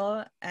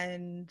 Jekyll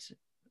and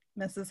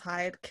Mrs.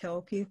 Hyde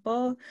kill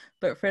people,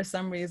 but for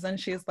some reason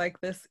she's like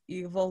this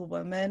evil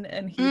woman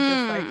and he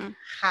just like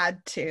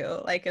had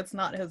to. Like, it's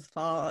not his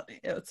fault.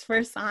 It's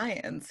for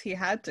science. He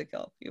had to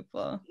kill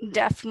people.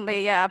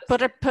 Definitely, yeah.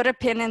 Put a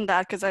pin in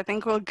that because I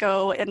think we'll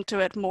go into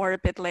it more a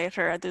bit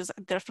later. There's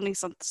definitely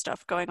some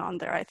stuff going on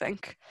there, I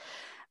think.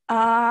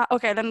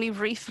 Okay, let me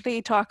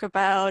briefly talk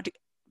about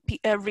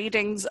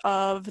readings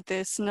of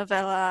this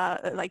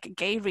novella, like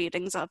gay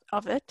readings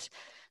of it.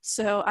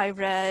 So I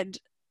read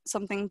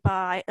something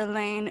by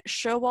Elaine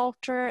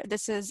Showalter.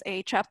 This is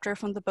a chapter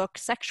from the book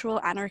Sexual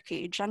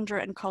Anarchy, Gender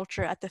and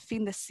Culture at the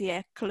Fin de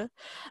Siècle.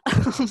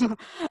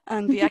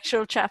 And the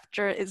actual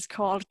chapter is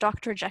called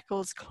Dr.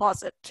 Jekyll's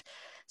Closet.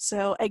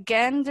 So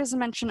again, there's a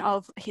mention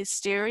of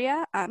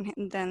hysteria, and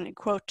then,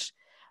 quote,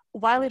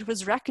 while it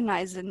was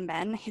recognized in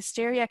men,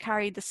 hysteria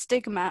carried the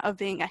stigma of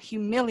being a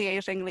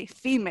humiliatingly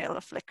female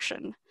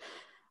affliction.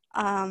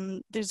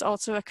 There's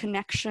also a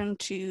connection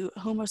to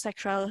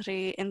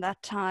homosexuality in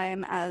that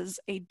time as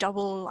a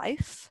double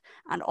life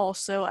and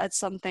also as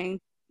something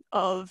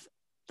of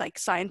like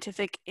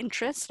scientific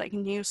interest, like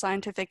new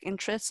scientific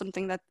interest,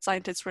 something that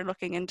scientists were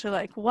looking into,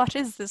 like, what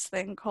is this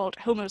thing called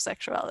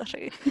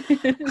homosexuality?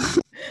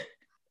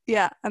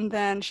 Yeah, and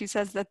then she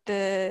says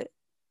that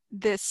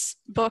this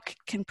book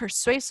can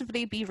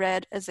persuasively be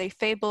read as a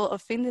fable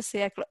of fin de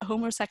siècle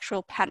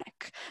homosexual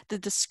panic, the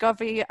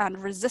discovery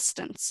and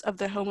resistance of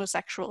the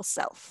homosexual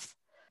self,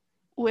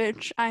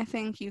 which I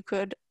think you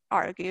could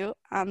argue.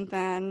 And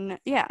then,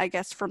 yeah, I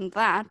guess from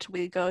that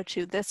we go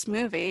to this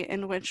movie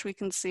in which we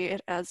can see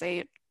it as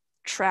a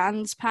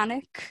trans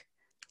panic.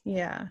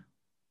 Yeah.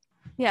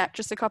 Yeah,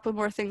 just a couple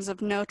more things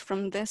of note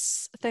from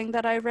this thing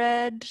that I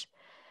read.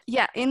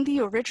 Yeah, in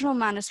the original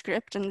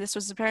manuscript, and this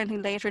was apparently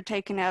later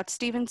taken out,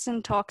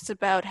 Stevenson talks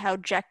about how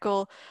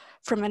Jekyll,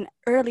 from an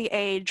early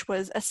age,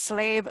 was a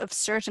slave of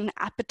certain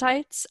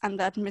appetites, and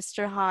that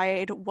Mr.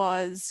 Hyde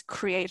was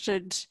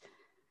created,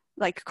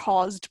 like,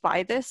 caused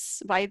by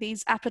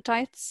these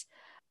appetites.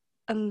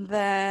 And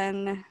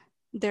then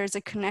there's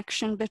a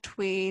connection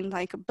between,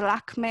 like,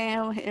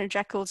 blackmail.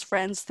 Jekyll's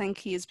friends think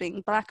he is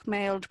being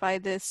blackmailed by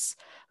this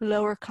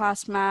lower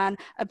class man.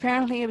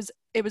 Apparently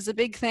it was a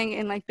big thing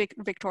in like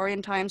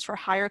Victorian times for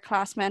higher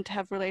class men to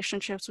have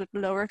relationships with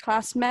lower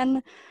class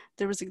men.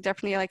 There was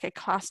definitely like a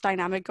class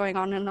dynamic going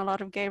on in a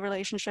lot of gay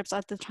relationships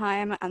at the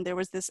time, and there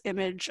was this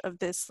image of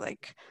this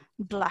like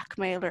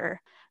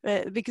blackmailer.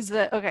 I'm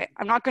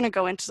not going to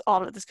go into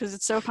all of this because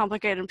it's so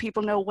complicated and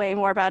people know way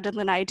more about it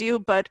than I do,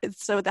 but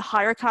so the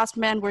higher class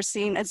men were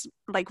seen as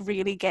like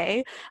really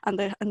gay, and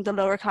the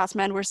lower class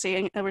men were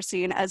seen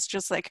as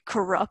just like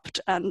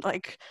corrupt and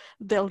like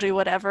they'll do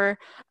whatever.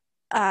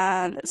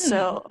 And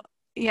so,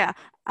 yeah,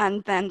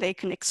 and then they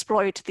can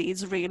exploit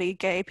these really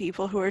gay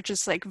people who are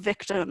just like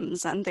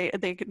victims and they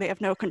have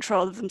no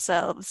control of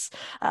themselves,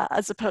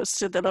 as opposed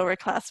to the lower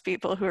class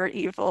people who are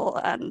evil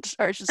and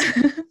are just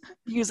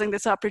using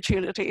this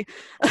opportunity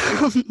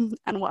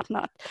and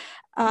whatnot.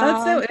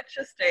 That's so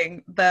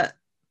interesting that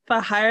the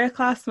higher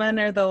class men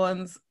are the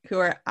ones who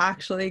are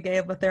actually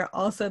gay, but they're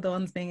also the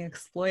ones being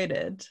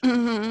exploited.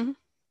 Mm-hmm.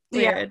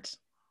 Weird.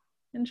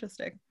 Yeah.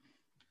 Interesting.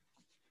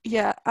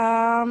 Yeah.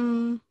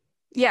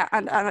 Yeah,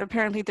 and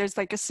apparently there's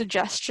like a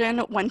suggestion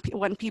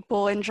when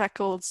people in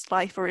Jekyll's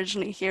life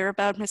originally hear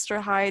about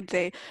Mr. Hyde,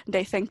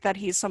 they think that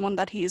he's someone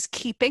that he's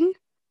keeping.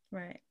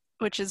 Right.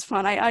 Which is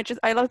fun.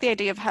 I love the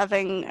idea of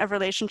having a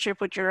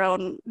relationship with your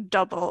own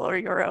double or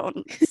your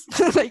own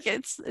like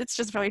it's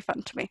just very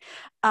fun to me.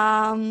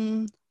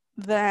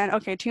 Then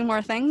okay, two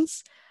more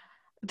things.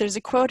 There's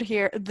a quote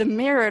here: "The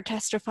mirror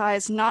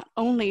testifies not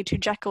only to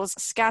Jekyll's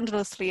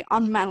scandalously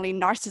unmanly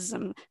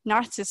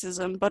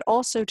narcissism, but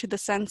also to the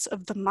sense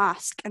of the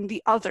mask and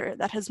the other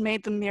that has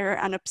made the mirror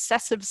an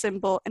obsessive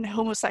symbol in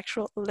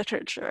homosexual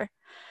literature."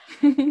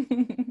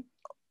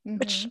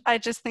 Which I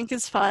just think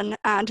is fun.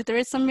 And there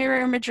is some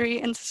mirror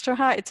imagery in Sister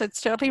Hyde, so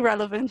it's totally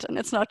relevant, and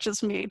it's not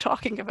just me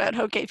talking about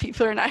how gay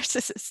people are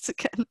narcissists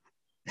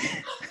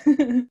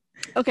again.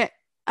 Okay.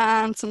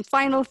 And some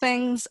final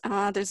things.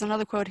 There's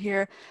another quote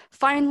here.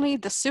 "Finally,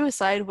 the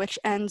suicide which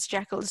ends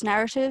Jekyll's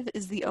narrative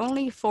is the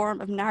only form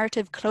of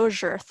narrative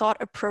closure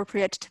thought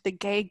appropriate to the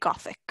gay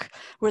Gothic,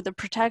 where the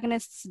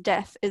protagonist's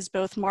death is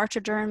both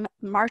martyrdom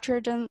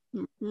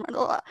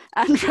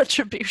and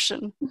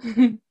retribution."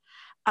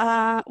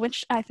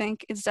 Which I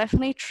think is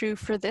definitely true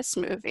for this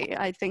movie.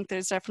 I think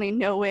there's definitely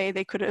no way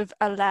they could have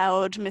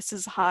allowed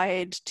Mrs.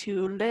 Hyde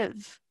to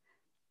live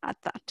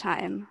at that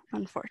time,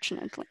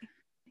 unfortunately.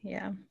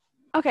 Yeah.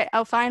 Okay,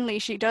 finally,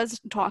 she does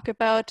talk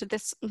about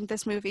this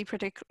movie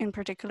in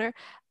particular,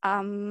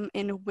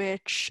 in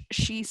which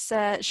she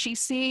says she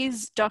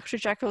sees Dr.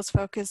 Jekyll's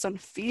focus on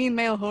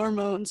female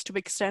hormones to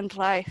extend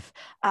life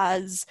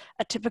as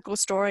a typical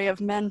story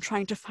of men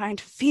trying to find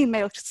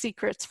female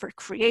secrets for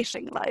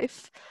creating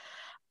life.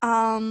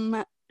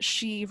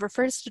 She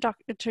refers to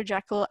Dr.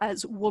 Jekyll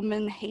as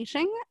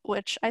woman-hating,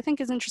 which I think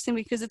is interesting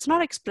because it's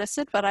not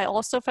explicit, but I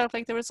also felt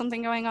like there was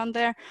something going on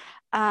there.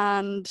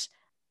 And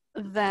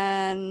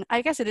then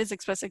I guess it is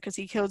explicit because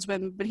he kills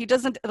women, but he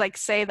doesn't like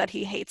say that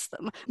he hates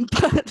them.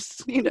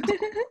 But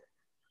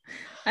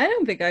I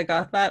don't think I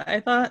got that. I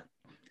thought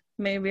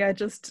maybe I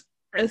just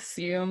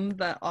assumed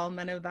that all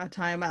men of that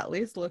time at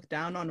least looked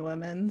down on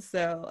women.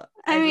 So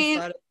I I just mean,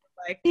 thought it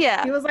was like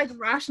yeah. he was like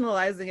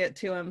rationalizing it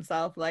to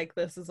himself, like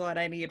this is what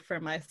I need for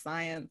my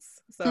science.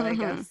 So I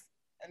guess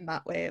in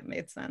that way it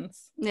made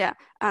sense. Yeah.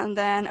 And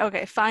then,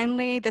 okay,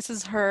 finally, this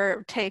is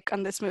her take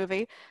on this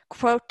movie.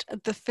 Quote,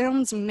 the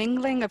film's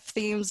mingling of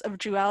themes of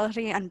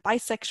duality and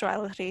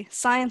bisexuality,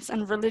 science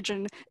and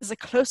religion is a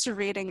closer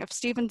reading of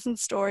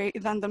Stevenson's story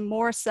than the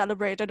more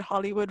celebrated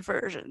Hollywood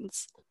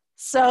versions.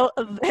 So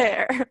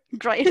there,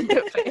 great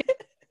movie.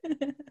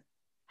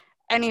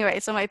 Anyway,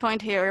 so my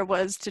point here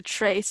was to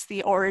trace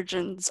the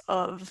origins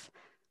of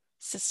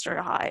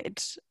Sister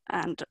Hyde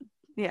and,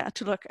 yeah,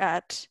 to look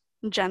at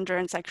gender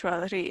and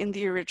sexuality in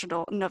the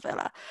original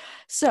novella.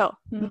 So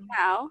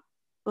now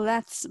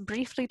let's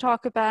briefly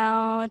talk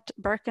about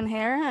Burke and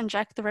Hare and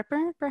Jack the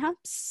Ripper,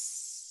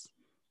 perhaps.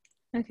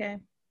 Okay.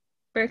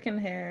 Burke and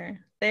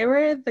Hare. They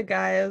were the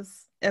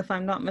guys, if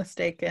I'm not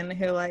mistaken,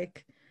 who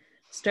like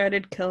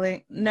started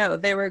killing. No,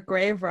 they were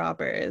grave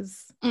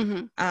robbers.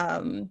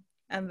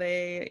 And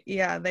they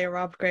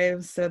robbed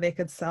graves so they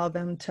could sell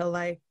them to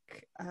like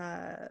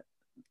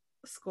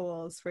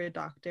schools for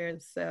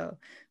doctors. So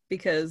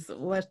because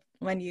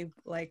when you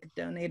like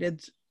when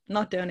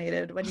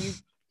you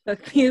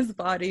took these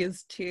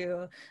bodies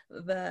to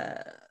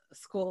the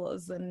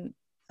schools and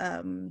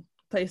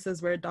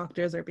places where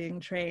doctors are being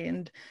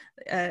trained,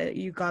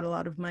 you got a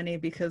lot of money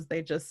because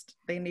they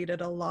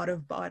needed a lot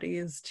of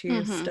bodies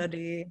to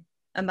study.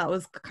 And that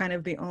was kind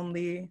of the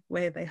only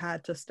way they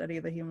had to study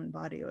the human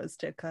body, was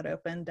to cut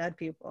open dead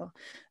people.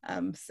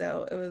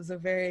 So it was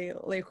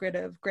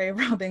grave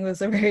robbing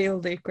was a very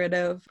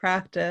lucrative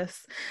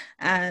practice.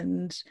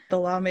 And the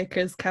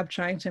lawmakers kept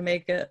trying to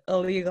make it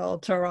illegal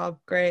to rob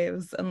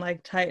graves and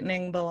like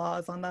tightening the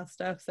laws on that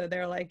stuff. So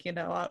they're like, you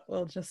know what,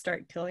 we'll just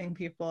start killing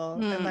people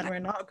and then we're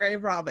not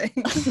grave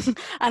robbing.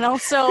 And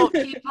also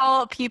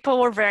people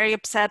were very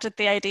upset at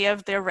the idea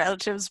of their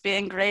relatives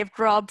being grave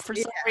robbed for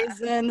some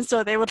reason.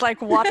 So they would like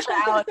watch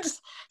out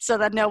so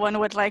that no one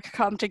would like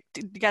come to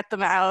get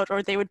them out,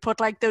 or they would put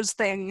like those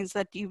things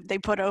that they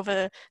put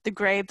over the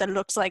grave that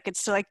looks like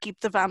it's to like keep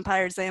the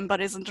vampires in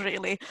but isn't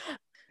really,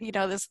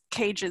 there's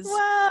cages.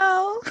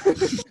 Well,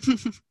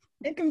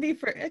 it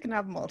can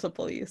have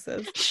multiple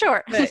uses.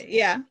 Sure. But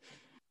yeah.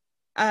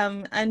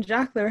 And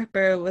Jack the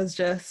Ripper was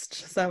just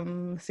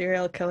some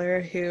serial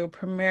killer who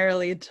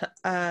primarily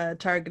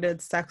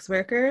targeted sex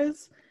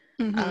workers,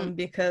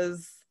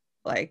 because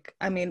like,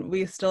 I mean,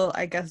 we still,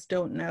 I guess,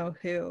 don't know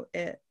who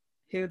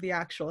the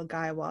actual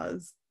guy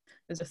was.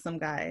 It was just some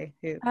guy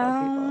who killed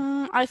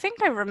people. I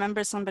think I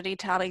remember somebody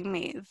telling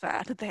me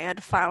that they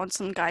had found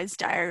some guy's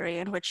diary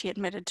in which he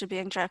admitted to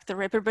being Jack the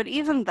Ripper, but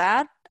even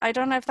that, I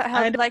don't know if that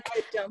had I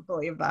don't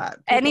believe that.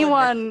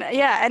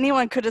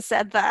 Anyone could have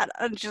said that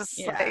and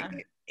just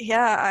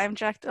I'm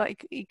Jack,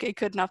 like it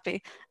could not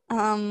be. So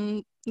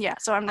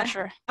I'm not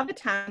sure. I have a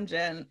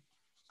tangent.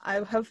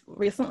 I have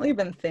recently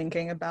been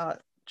thinking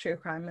about true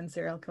crime and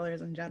serial killers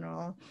in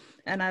general,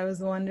 and I was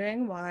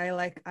wondering why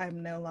like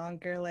I'm no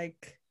longer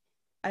like,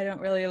 I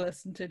don't really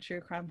listen to true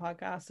crime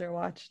podcasts or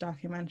watch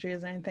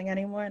documentaries or anything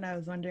anymore, and I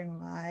was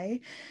wondering why.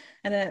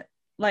 And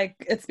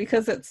it's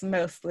because it's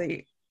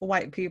mostly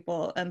white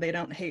people and they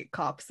don't hate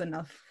cops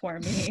enough for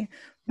me.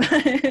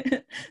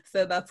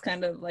 So that's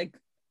kind of like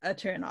a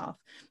turn off.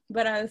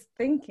 But I was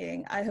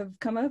thinking, I have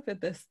come up with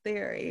this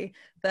theory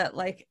that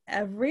like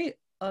every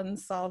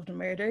unsolved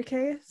murder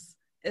case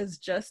is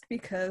just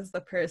because the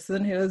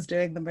person who was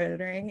doing the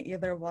murdering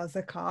either was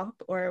a cop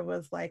or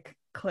was like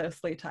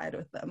closely tied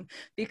with them,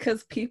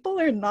 because people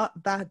are not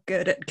that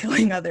good at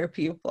killing other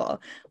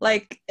people.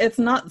 Like it's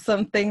not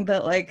something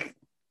that like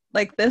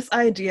this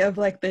idea of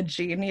like the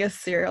genius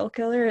serial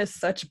killer is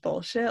such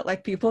bullshit.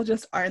 Like people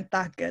just aren't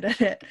that good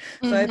at it.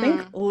 So I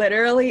think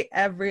literally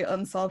every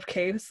unsolved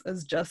case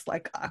is just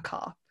like a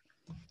cop.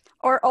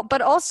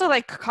 But also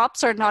like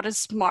cops are not as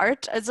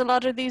smart as a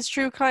lot of these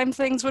true crime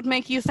things would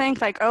make you think,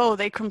 like, oh,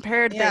 they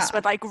compared this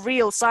with like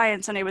real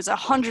science and it was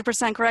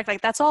 100% correct.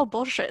 Like that's all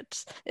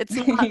bullshit. It's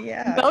not,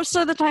 most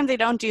of the time they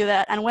don't do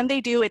that, and when they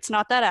do, it's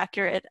not that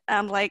accurate.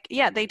 And like,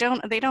 they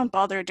don't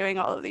bother doing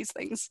all of these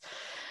things.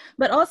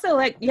 But also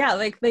like,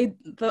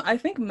 I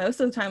think most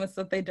of the time it's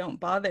that they don't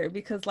bother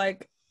because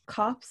like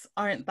cops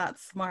aren't that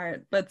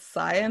smart, but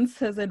science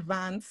has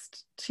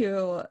advanced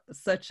to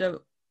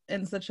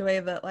in such a way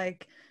that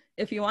like,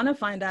 if you want to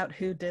find out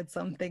who did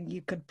something,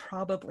 you could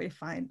probably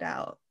find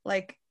out.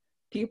 Like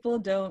people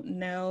don't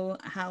know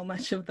how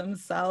much of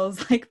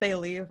themselves like they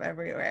leave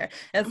everywhere.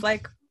 It's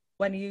like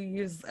when you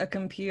use a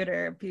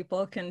computer,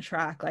 people can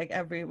track like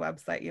every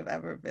website you've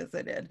ever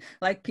visited.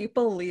 Like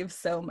people leave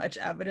so much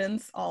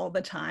evidence all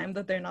the time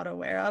that they're not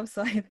aware of.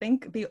 So I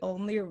think the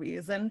only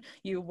reason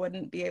you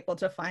wouldn't be able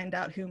to find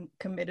out who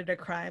committed a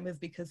crime is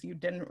because you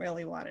didn't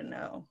really want to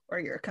know, or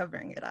you're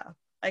covering it up.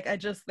 Like, I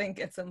just think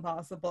it's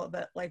impossible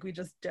that like we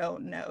just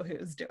don't know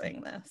who's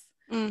doing this.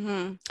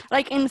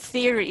 Like in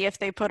theory, if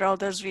they put all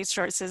those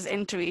resources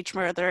into each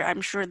murder,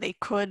 I'm sure they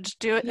could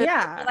do it.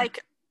 Yeah.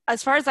 Like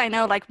as far as I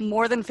know, like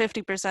more than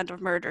 50%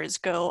 of murders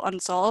go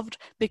unsolved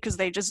because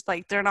they just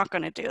like they're not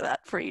going to do that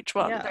for each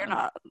one. Yeah. They're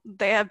not.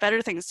 They have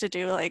better things to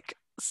do, like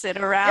sit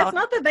It's around.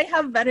 not that they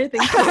have better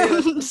things to do.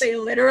 It's that they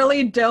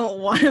literally don't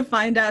want to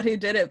find out who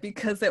did it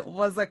because it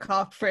was a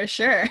cop for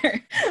sure.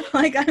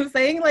 Like I'm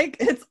saying, like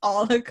it's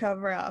all a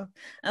cover up.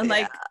 And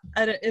like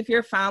if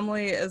your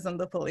family isn't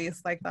the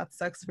police, like that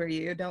sucks for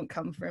you. Don't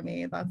come for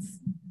me. That's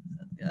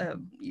a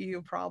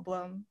you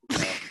problem.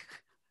 So,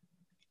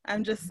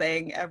 I'm just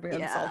saying every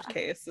unsolved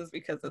case is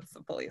because it's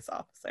a police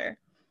officer.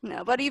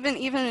 No, but even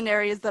in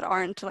areas that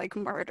aren't like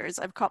murders,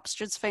 cops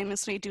just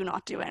famously do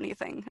not do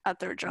anything at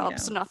their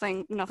jobs. Yeah.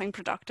 Nothing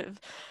productive.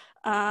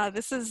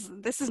 This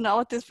is not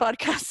what this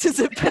podcast is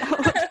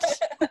about.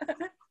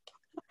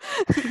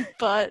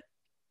 But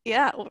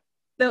yeah.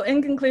 So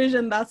in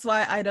conclusion, that's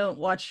why I don't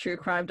watch true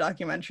crime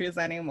documentaries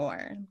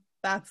anymore.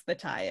 That's the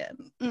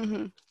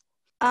tie-in.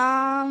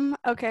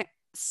 Okay.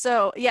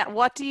 So yeah,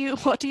 what do you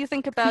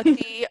think about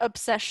the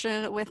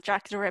obsession with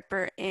Jack the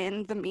Ripper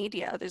in the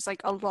media? There's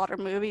like a lot of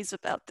movies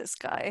about this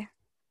guy.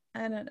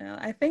 I don't know.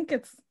 I think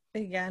it's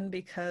again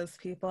because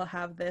people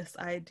have this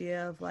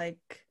idea of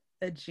like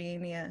a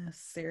genius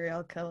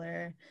serial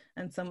killer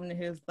and someone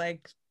who's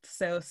like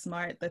so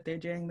smart that they're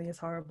doing these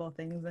horrible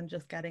things and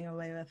just getting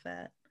away with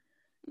it.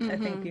 I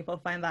think people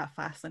find that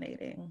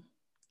fascinating.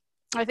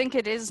 I think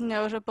it is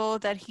notable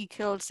that he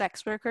killed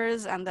sex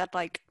workers and that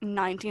like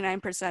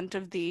 99%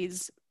 of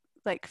these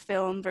like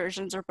film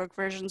versions or book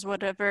versions,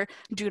 whatever,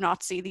 do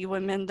not see the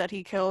women that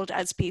he killed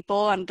as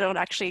people and don't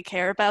actually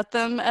care about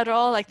them at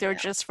all. Like they're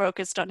just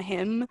focused on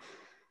him.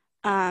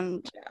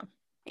 And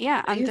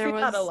and you there see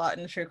was that a lot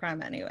in true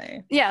crime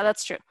anyway. Yeah,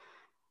 that's true.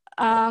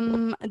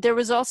 There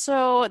was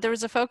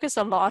a focus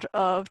a lot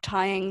of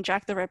tying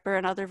Jack the Ripper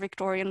and other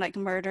Victorian like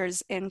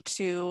murders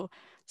into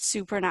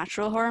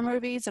supernatural horror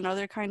movies and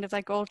other kind of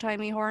like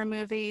old-timey horror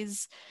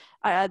movies.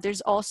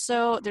 There's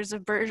a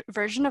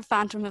version of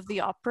Phantom of the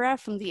Opera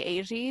from the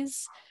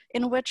 80s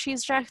in which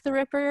he's Jack the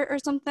Ripper or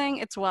something.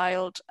 It's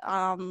wild.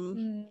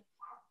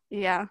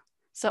 Yeah.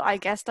 So I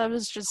guess that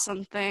was just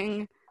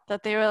something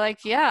that they were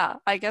like, yeah,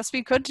 I guess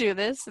we could do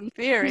this in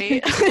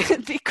theory.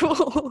 It'd be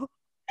cool.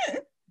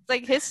 It's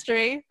like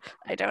history.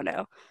 I don't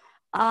know.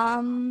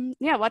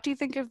 What do you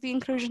think of the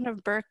inclusion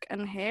of Burke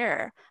and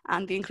Hare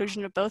and the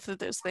inclusion of both of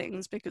those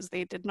things because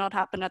they did not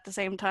happen at the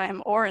same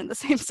time or in the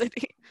same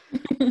city?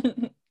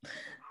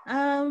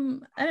 I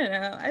don't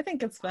know. I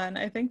think it's fun.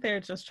 I think they're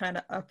just trying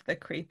to up the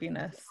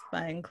creepiness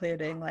by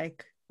including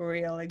like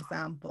real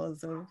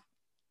examples of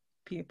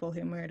people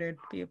who murdered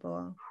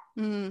people.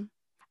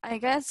 I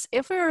guess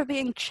if we were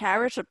being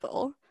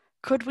charitable,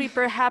 could we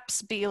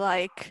perhaps be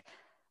like,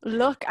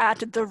 look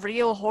at the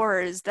real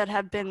horrors that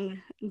have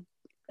been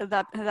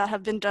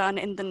done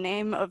in the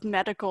name of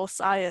medical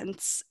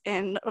science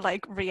in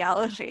like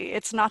reality.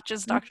 It's not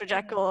just Dr.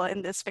 Jekyll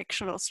in this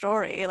fictional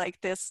story. Like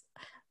this,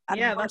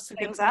 worse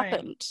things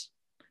happened.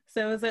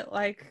 So is it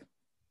like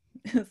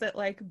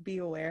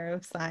beware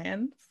of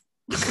science?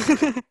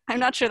 I'm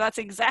not sure that's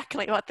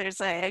exactly what they're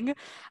saying.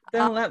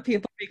 Don't let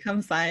people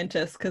become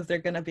scientists because they're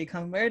going to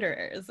become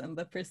murderers in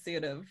the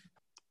pursuit of.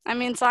 I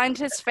mean,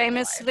 scientists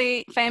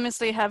famously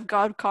have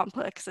god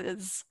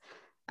complexes.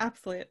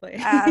 Absolutely.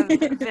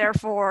 And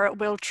therefore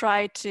will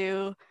try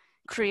to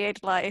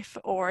create life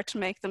or to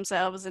make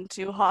themselves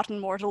into hot and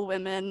mortal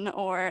women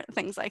or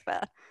things like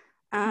that.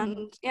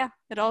 And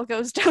it all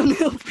goes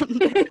downhill from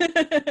there,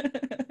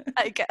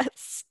 I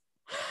guess.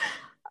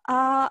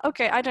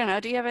 Okay, I don't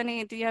know. Do you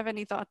have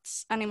any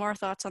thoughts, any more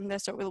thoughts on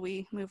this, or will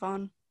we move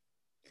on?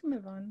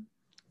 Move on.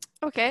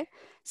 Okay,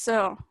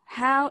 so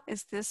how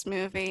is this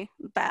movie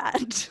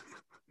bad?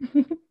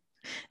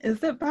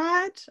 Is it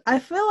bad? I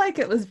feel like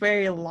it was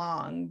very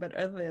long, but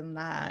other than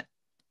that,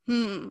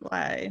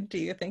 why? Do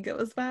you think it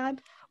was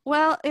bad?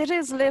 Well, it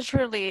is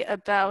literally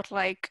about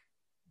like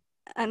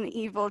an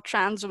evil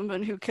trans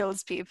woman who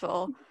kills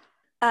people.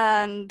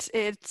 And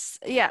it's,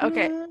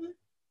 okay.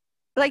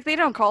 Like they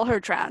don't call her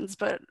trans,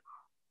 but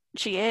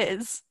she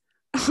is.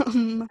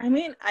 I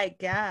mean, I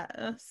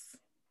guess.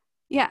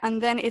 Yeah,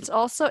 and then it's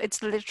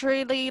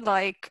literally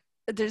like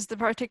there's the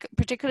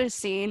particular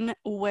scene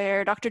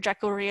where Dr.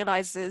 Jekyll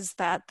realizes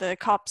that the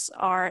cops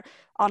are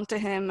onto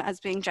him as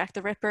being Jack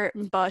the Ripper,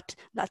 but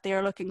that they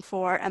are looking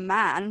for a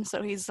man.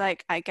 So he's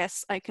like, I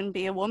guess I can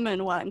be a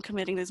woman while I'm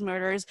committing these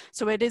murders.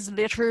 So it is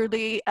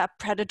literally a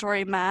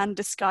predatory man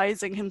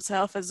disguising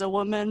himself as a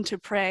woman to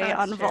prey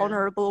on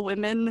vulnerable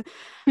women.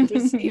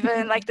 There's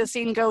even like the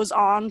scene goes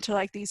on to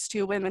like these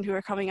two women who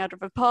are coming out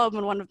of a pub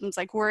and one of them's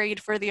like worried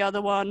for the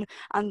other one.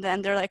 And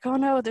then they're like, oh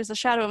no, there's a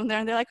shadow in there.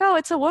 And they're like, oh,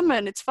 it's a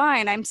woman. It's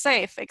fine. I'm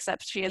safe.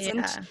 Except she isn't.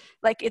 Yeah.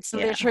 Like it's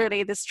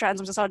literally this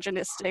trans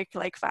misogynistic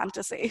like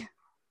fantasy.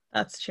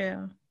 That's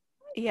true.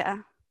 Yeah.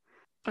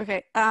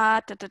 Okay.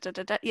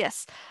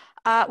 Yes.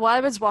 While I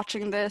was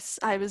watching this,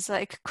 I was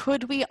like,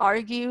 could we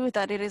argue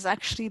that it is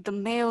actually the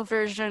male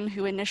version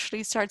who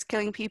initially starts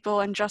killing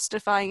people and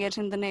justifying it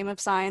in the name of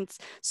science?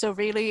 So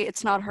really,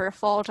 it's not her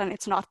fault, and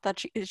it's not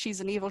that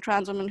she's an evil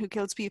trans woman who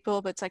kills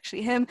people, but it's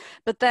actually him.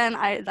 But then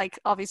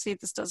obviously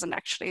this doesn't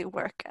actually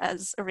work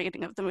as a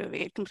reading of the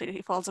movie. It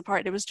completely falls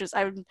apart. It was just,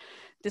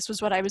 this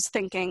was what I was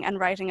thinking and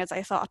writing as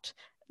I thought,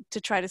 to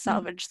try to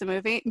salvage the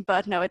movie.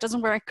 But no, it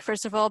doesn't work,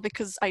 first of all,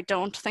 because I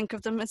don't think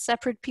of them as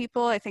separate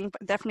people. I think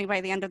definitely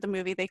by the end of the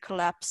movie they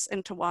collapse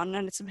into one,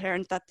 and it's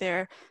apparent that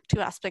they're two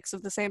aspects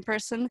of the same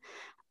person.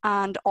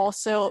 And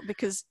also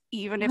because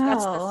even if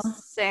that's the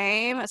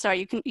same,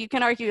 sorry, you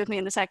can argue with me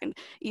in a second,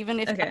 even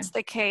if that's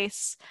the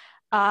case,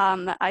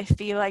 I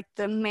feel like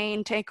the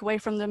main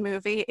takeaway from the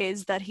movie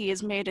is that he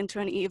is made into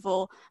an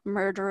evil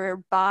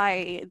murderer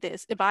by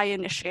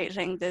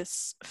initiating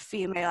this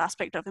female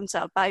aspect of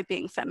himself, by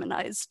being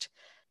feminized.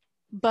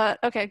 But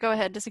okay, go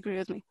ahead, disagree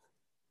with me.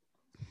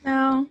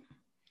 No,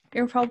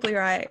 you're probably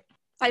right.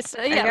 I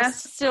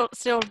guess.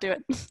 Still do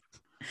it.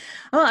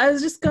 Well, I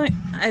was just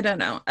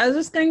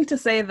going to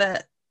say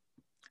that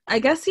I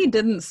guess he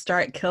didn't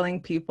start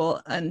killing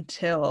people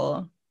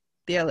until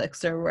the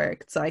elixir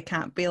worked, so I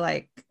can't be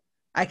like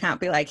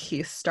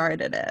he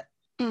started it.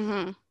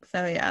 Mm-hmm.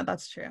 So yeah,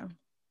 that's true.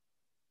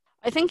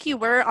 I think you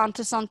were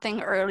onto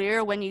something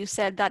earlier when you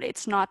said that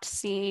it's not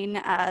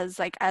seen as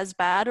as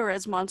bad or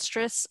as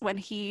monstrous when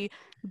he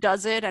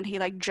does it and he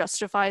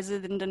justifies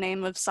it in the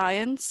name of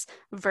science,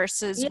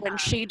 versus when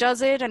she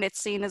does it and it's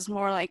seen as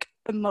more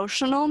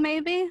emotional,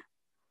 maybe.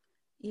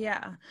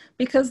 Yeah,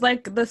 because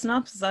the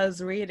synopsis I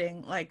was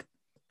reading,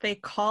 they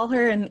call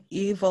her an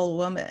evil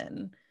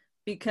woman.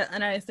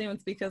 And I assume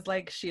it's because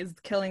she's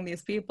killing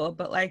these people,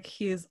 but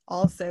he's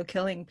also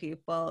killing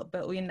people,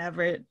 but we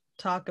never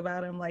talk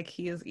about him like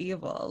he is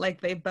evil.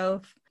 They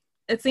both,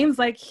 it seems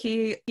like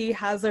he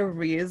has a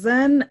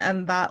reason,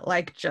 and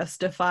that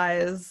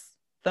justifies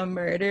the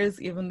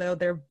murders, even though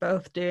they're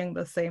both doing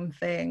the same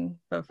thing,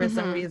 but for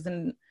some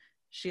reason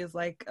she's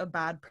a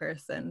bad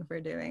person for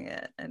doing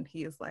it, and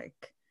he's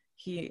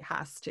he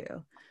has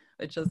to,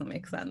 which doesn't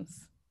make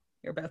sense.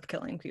 You're both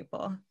killing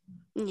people.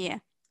 Yeah.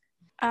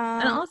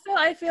 And also,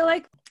 I feel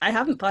I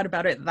haven't thought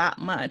about it that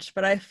much,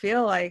 but I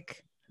feel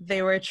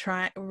they were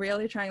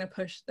really trying to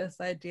push this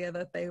idea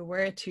that they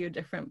were two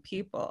different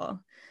people.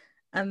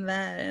 And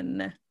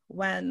then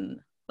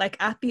when,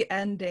 at the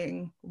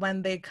ending,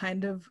 when they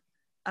kind of,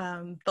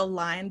 the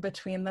line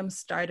between them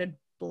started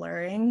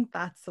blurring,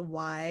 that's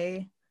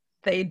why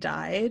they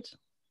died.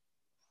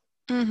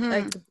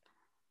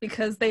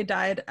 Because they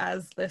died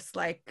as this,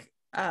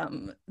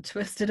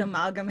 twisted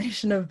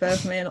amalgamation of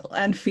both male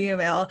and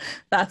female,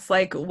 that's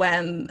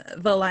when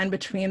the line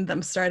between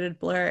them started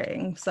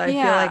blurring. So I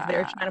feel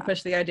they're trying to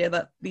push the idea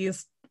that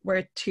these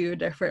were two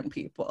different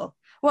people.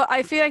 Well,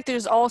 I feel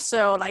there's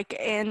also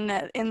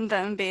in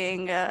them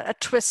being a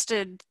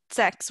twisted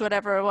sex,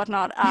 whatever,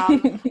 whatnot.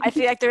 I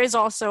feel there is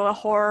also a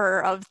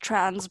horror of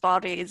trans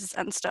bodies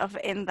and stuff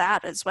in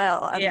that as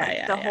well. And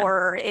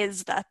horror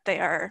is that they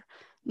are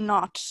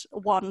not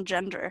one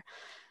gender.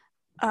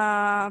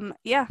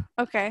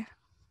 Okay.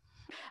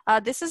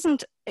 This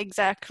isn't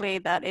exactly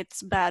that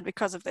it's bad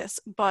because of this,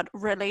 but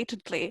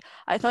relatedly,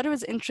 I thought it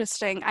was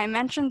interesting. I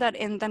mentioned that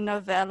in the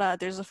novella,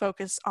 there's a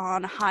focus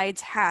on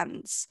Hyde's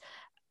hands.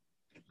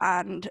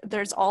 And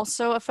there's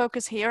also a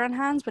focus here on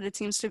hands, but it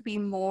seems to be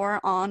more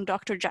on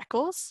Dr.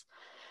 Jekyll's.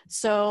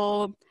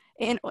 So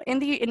in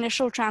the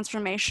initial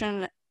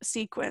transformation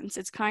sequence,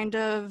 it's kind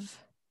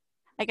of,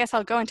 I guess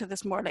I'll go into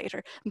this more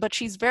later, but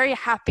she's very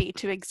happy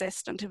to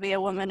exist and to be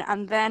a woman.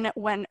 And then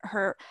when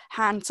her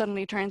hand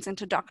suddenly turns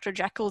into Dr.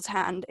 Jekyll's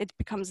hand, it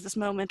becomes this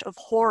moment of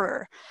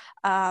horror.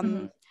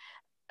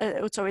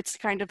 So it's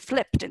kind of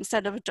flipped.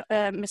 Instead of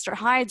Mr.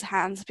 Hyde's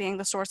hands being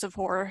the source of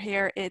horror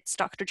here, it's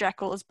Dr.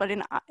 Jekyll's. But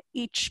in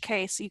each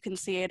case, you can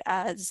see it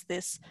as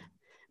this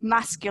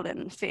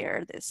masculine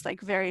fear, this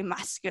very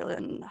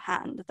masculine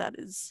hand that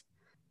is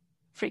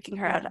freaking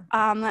her out.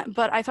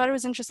 But I thought it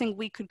was interesting.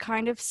 We could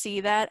kind of see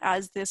that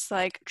as this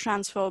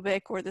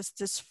transphobic or this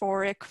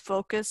dysphoric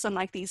focus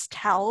on these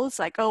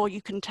tells, oh,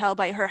 you can tell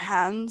by her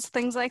hands,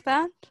 things like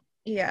that.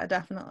 Yeah,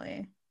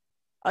 definitely.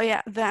 Oh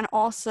yeah, then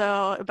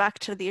also back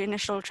to the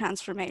initial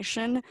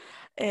transformation.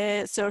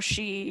 So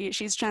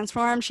she's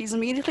transformed. She's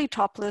immediately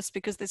topless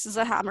because this is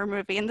a Hammer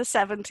movie in the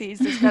 70s.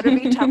 There's got to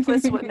be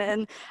topless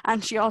women.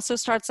 And she also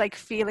starts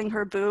feeling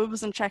her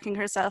boobs and checking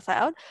herself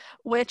out,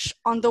 which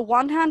on the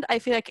one hand I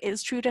feel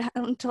is true to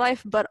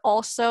life, but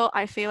also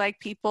I feel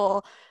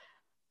people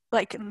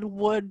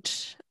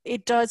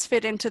it does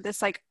fit into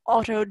this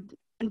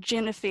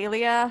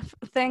genophilia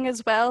thing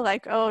as well,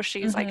 oh,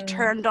 she's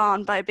turned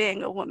on by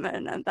being a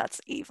woman and that's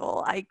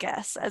evil, I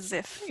guess, as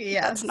if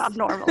that's not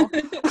normal.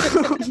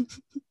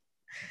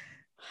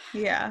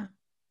 yeah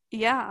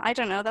I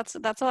don't know, that's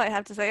all I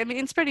have to say. I mean,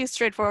 it's pretty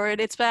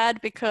straightforward. It's bad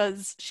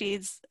because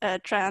she's a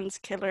trans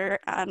killer,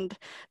 and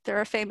there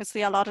are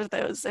famously a lot of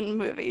those in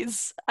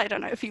movies. I don't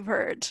know if you've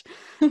heard.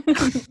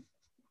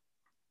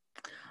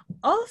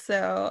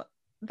 Also,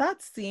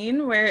 that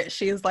scene where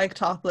she's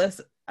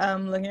topless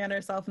looking at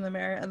herself in the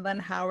mirror, and then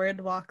Howard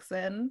walks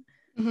in.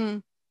 Mm-hmm.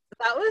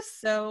 That was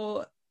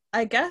so,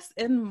 I guess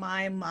in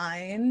my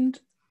mind,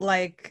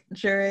 like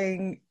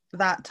during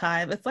that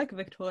time, it's like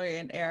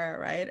Victorian era,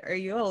 right? Are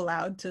you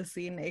allowed to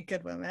see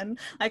naked women?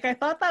 Like I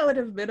thought that would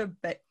have been a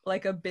bit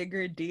like a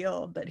bigger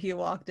deal that he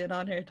walked in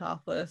on her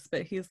topless,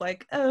 but he's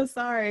like, oh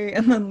sorry,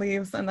 and then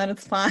leaves, and then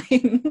it's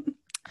fine.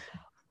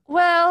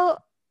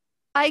 Well,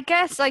 I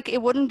guess like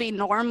it wouldn't be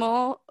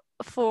normal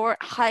for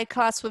high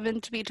class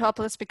women to be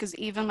topless because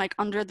even like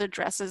under the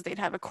dresses they'd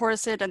have a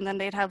corset and then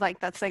they'd have like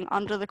that thing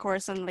under the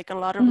corset and like a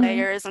lot of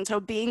layers, and so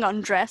being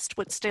undressed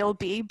would still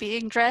be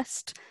being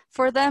dressed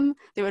for them.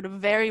 They would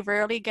very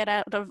rarely get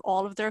out of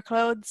all of their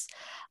clothes.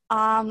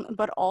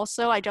 But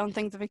also I don't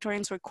think the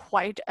Victorians were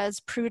quite as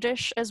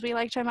prudish as we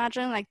like to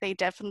imagine. Like they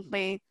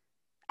definitely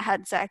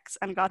had sex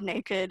and got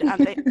naked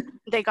and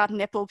they got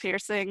nipple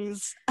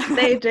piercings.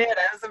 They did.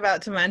 I was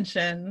about to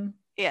mention.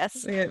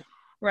 Yes. We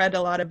read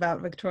a lot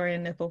about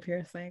Victorian nipple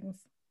piercings.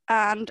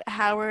 And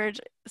Howard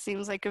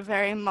seems like a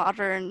very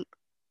modern,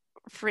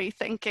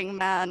 free-thinking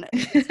man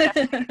who's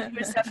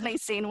definitely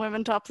seen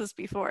women topless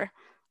before.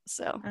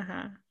 So,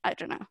 I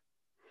don't know.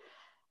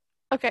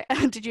 Okay,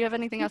 did you have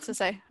anything else to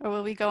say? Or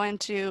will we go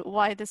into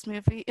why this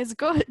movie is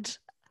good?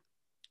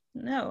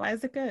 No, why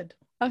is it good?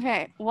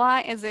 Okay,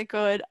 why is it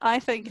good? I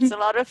think it's a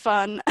lot of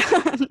fun.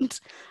 And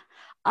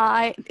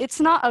it's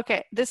not,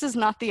 okay, this is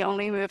not the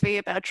only movie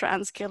about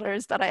trans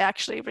killers that I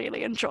actually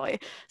really enjoy.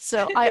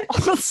 So I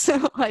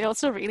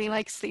also really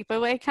like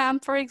Sleepaway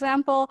Camp, for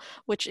example,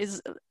 which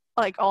is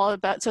like all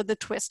about, so the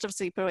twist of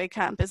Sleepaway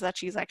Camp is that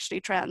she's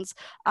actually trans.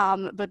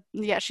 But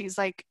yeah, she's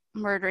like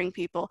murdering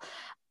people.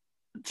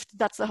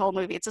 That's the whole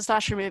movie. It's a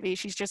slasher movie.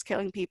 She's just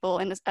killing people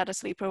at a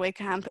sleepaway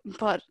camp.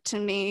 But to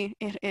me,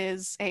 it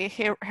is a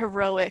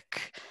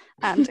heroic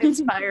and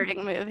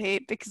inspiring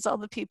movie because all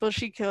the people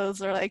she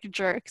kills are like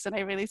jerks, and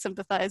I really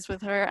sympathize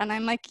with her. And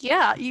I'm like,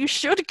 yeah, you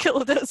should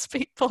kill those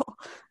people.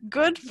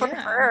 Good for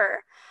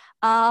her.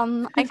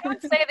 I can't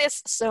say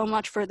this so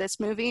much for this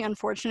movie,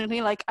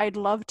 unfortunately. Like, I'd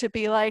love to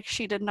be like,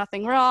 she did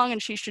nothing wrong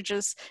and she should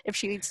just, if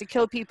she needs to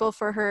kill people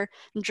for her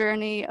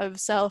journey of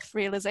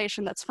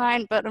self-realization, that's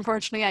fine. But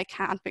unfortunately, I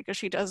can't because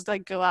she does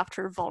like go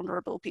after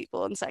vulnerable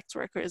people and sex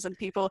workers and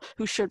people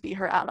who should be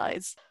her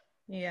allies.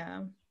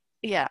 Yeah.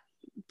 Yeah.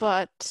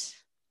 But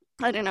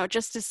I don't know,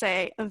 just to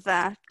say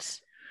that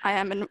I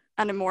am an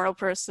immoral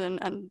person,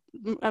 and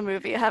a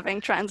movie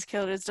having trans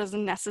killers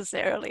doesn't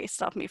necessarily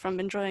stop me from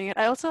enjoying it.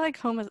 I also like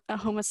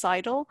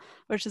Homicidal,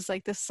 which is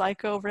like this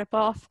Psycho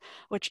ripoff,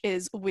 which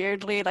is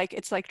weirdly like,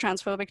 it's like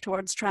transphobic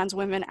towards trans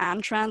women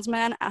and trans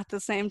men at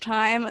the same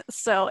time.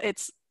 So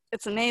it's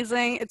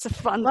amazing. It's a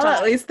fun time.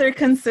 At least they're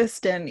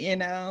consistent, you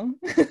know?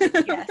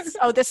 Yes.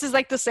 Oh, this is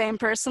like the same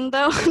person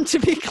though, to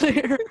be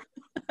clear.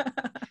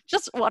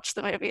 Just watch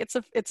the movie.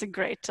 It's a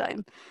great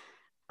time.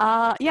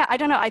 Yeah, I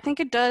don't know. I think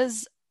it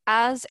does,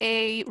 as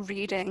a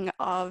reading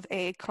of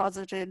a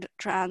closeted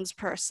trans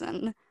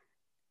person,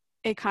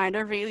 it kind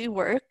of really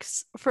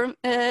works from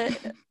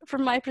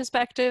my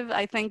perspective.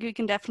 I think you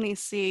can definitely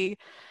see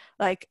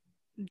like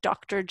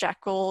Dr.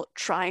 Jekyll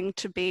trying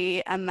to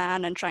be a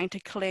man and trying to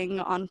cling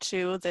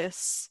onto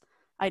this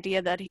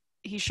idea that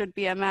he should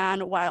be a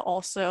man while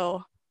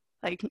also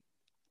like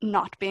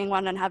not being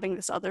one, and having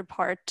this other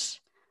part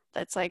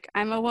that's like,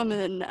 I'm a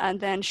woman. And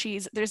then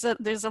there's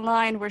a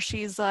line where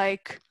she's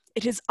like,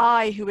 it is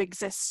I who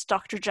exists,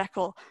 Dr.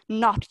 Jekyll,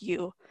 not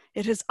you.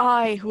 It is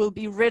I who will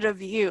be rid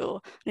of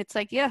you. And it's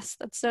like, yes,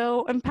 that's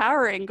so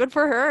empowering. Good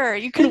for her.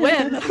 You can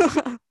win.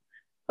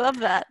 Love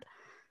that.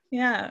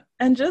 Yeah.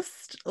 And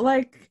just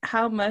like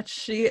how much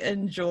she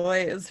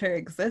enjoys her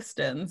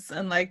existence,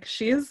 and like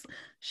she's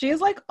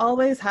like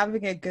always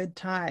having a good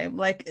time.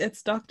 Like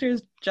it's Dr.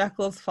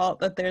 Jekyll's fault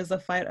that there's a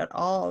fight at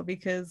all,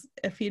 because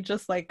if he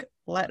just like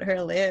let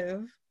her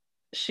live,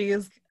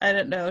 she's, I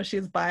don't know,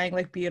 she's buying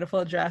like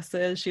beautiful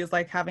dresses, she's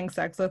like having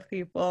sex with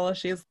people,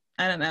 she's,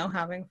 I don't know,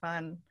 having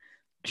fun.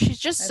 She's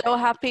just so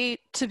happy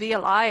to be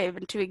alive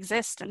and to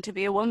exist and to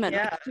be a woman.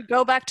 Yeah. Like, to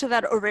go back to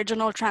that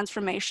original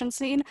transformation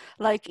scene,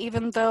 like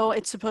even though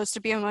it's supposed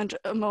to be a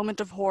moment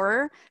of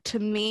horror, to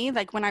me,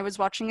 like when I was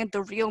watching it,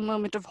 the real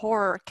moment of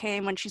horror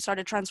came when she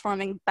started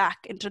transforming back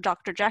into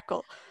Dr.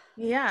 Jekyll.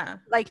 Yeah.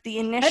 Like the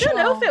initial... I don't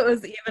know if it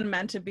was even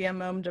meant to be a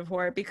moment of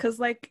horror, because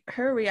like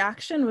her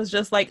reaction was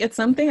just like, it's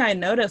something I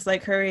noticed,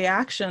 like her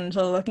reaction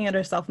to looking at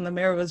herself in the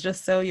mirror was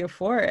just so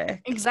euphoric.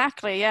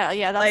 Exactly.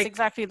 Yeah. That's like,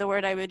 exactly the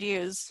word I would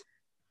use.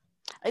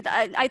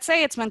 I'd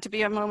say it's meant to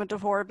be a moment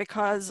of horror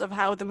because of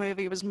how the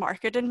movie was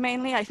marketed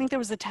mainly. I think there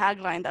was a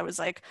tagline that was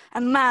like,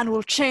 a man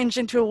will change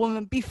into a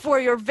woman before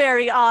your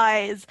very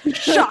eyes.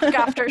 Shock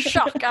after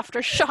shock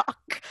after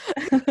shock.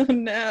 Oh,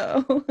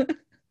 no.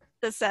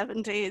 The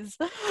 70s.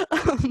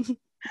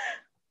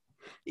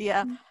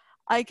 Yeah.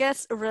 I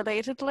guess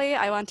relatedly,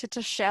 I wanted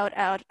to shout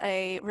out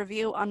a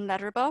review on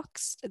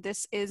Letterboxd.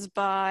 This is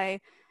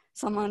by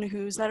someone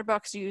whose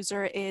Letterboxd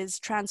user is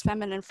Trans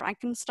Feminine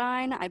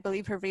Frankenstein. I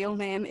believe her real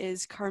name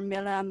is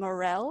Carmilla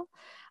Morel.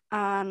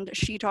 And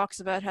she talks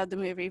about how the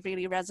movie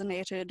really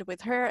resonated with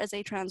her as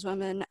a trans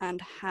woman,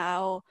 and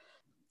how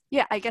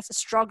yeah, I guess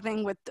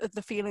struggling with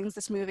the feelings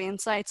this movie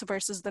incites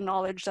versus the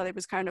knowledge that it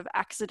was kind of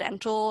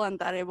accidental and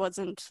that it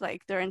wasn't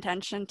like their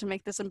intention to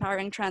make this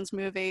empowering trans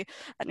movie,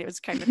 and it was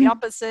kind of the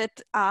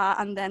opposite.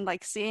 And then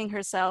like seeing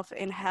herself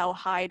in how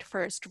Hyde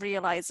first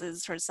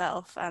realizes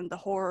herself and the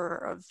horror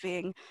of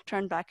being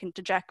turned back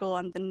into Jekyll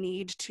and the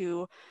need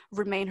to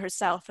remain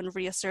herself and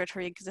reassert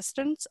her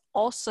existence.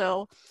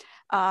 Also,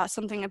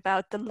 something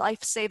about the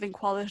life-saving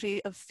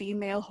quality of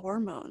female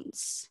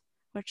hormones,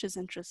 which is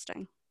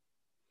interesting.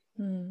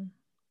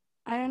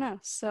 I don't know.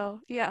 So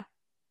yeah,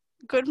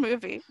 good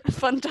movie.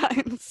 Fun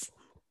times.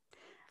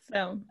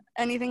 So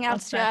anything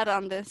else to add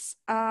on this?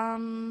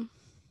 Not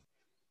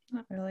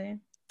really.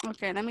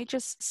 Okay, let me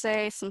just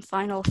say some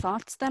final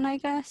thoughts then, I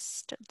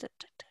guess.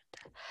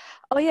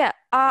 Oh yeah,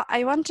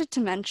 I wanted to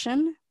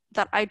mention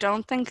that I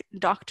don't think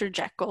Dr.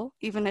 Jekyll,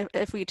 even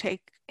if we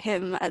take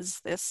him as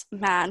this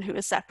man who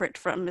is separate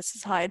from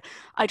Mrs. Hyde,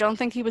 I don't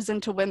think he was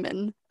into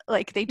women.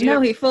 Like they do.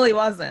 No, he fully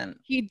wasn't.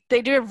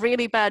 They do a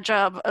really bad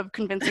job of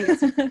convincing us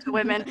to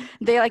women.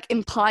 They like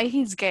imply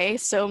he's gay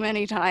so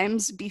many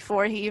times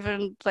before he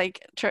even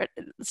like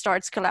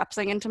starts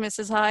collapsing into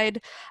Mrs.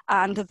 Hyde,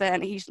 and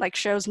then he like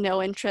shows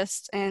no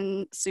interest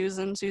in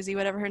Susie,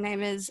 whatever her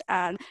name is,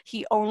 and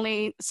he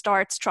only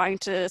starts trying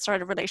to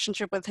start a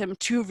relationship with him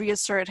to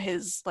reassert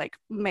his like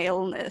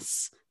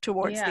maleness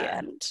towards the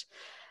end.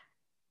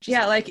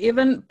 Yeah, like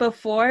even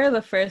before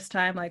the first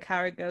time like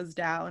Howard goes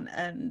down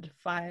and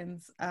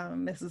finds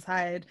Mrs.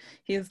 Hyde,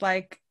 he's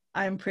like,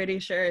 I'm pretty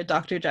sure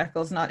Dr.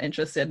 Jekyll's not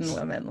interested in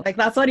women. Like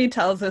that's what he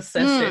tells his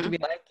sister to be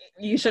like,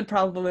 you should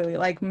probably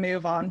like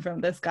move on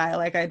from this guy.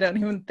 Like I don't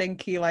even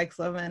think he likes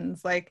women.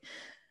 It's like,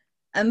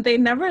 and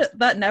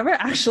that never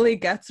actually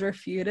gets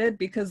refuted,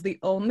 because the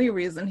only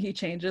reason he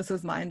changes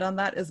his mind on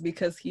that is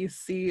because he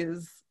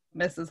sees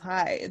Mrs.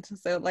 Hyde.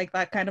 So like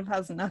that kind of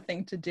has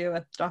nothing to do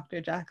with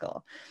Dr.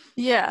 Jekyll.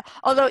 Yeah,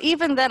 although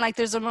even then, like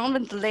there's a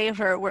moment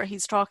later where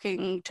he's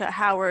talking to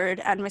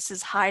Howard and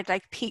Mrs. Hyde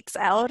like peeks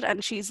out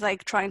and she's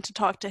like trying to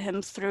talk to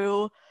him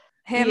through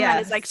him and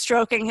is like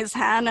stroking his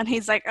hand and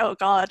he's like, oh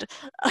God.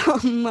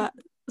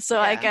 So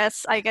I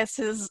guess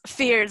his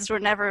fears were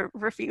never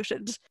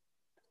refuted.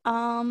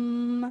 I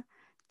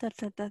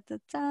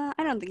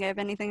don't think I have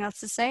anything else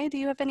to say. Do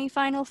you have any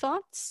final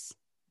thoughts?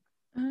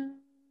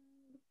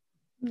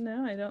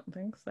 No, I don't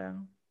think so.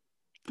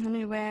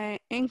 Anyway,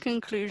 in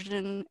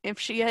conclusion, if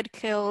she had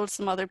killed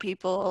some other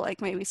people,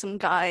 like maybe some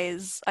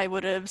guys, I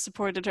would have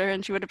supported her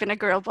and she would have been a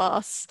girl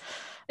boss.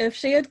 If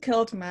she had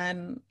killed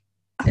men,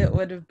 it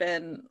would have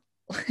been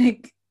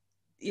like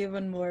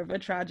even more of a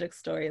tragic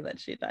story that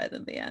she died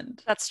in the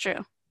end. That's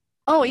true.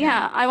 Oh,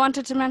 yeah, I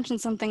wanted to mention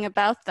something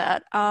about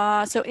that.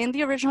 So in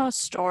the original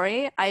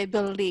story, I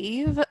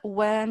believe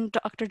when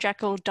Dr.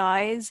 Jekyll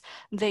dies,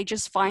 they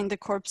just find the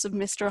corpse of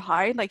Mr.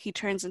 Hyde, like he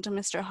turns into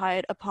Mr.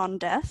 Hyde upon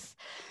death.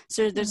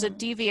 So there's a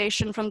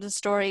deviation from the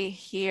story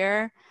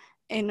here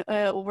in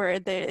where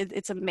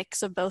it's a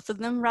mix of both of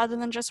them rather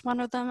than just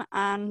one of them.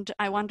 And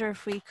I wonder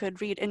if we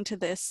could read into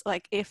this,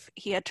 like if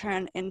he had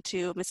turned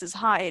into Mrs.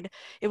 Hyde,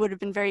 it would have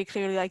been very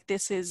clearly like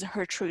this is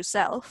her true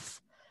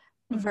self.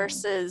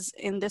 Versus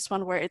in this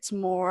one where it's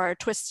more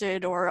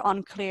twisted or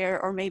unclear,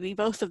 or maybe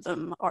both of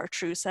them are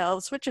true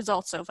selves, which is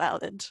also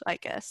valid, I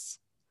guess.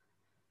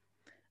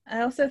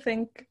 I also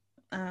think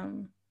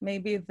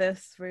maybe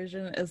this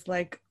version is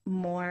like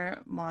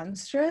more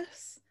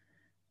monstrous,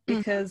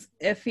 because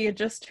if he had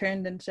just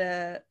turned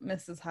into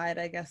Mrs. Hyde,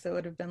 I guess it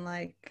would have been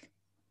like,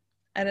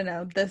 I don't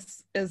know,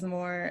 this is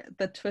more,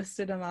 the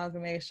twisted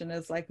amalgamation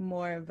is like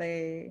more of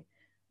a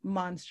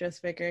monstrous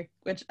figure,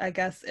 which I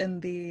guess in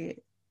the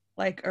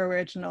like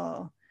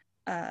original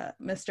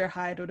Mr.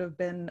 Hyde would have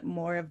been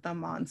more of the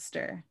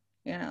monster,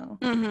 you know,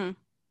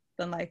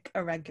 than like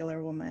a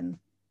regular woman.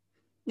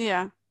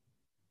 Yeah.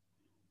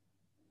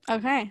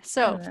 Okay,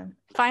 so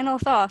final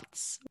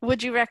thoughts.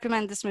 Would you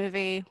recommend this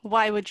movie?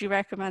 Why would you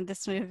recommend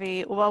this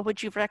movie? What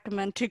would you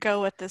recommend to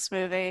go with this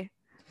movie?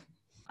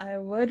 I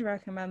would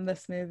recommend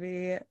this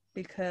movie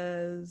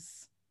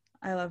because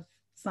I love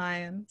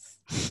science.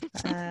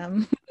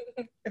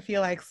 If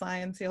you like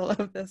science, you'll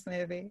love this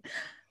movie.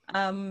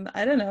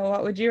 I don't know,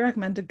 what would you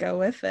recommend to go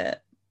with it?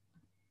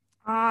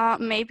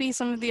 Maybe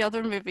some of the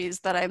other movies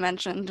that I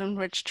mentioned in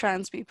which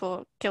trans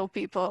people kill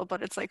people,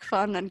 but it's like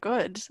fun and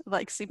good,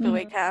 like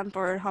Sleepaway Camp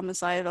or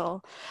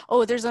Homicidal.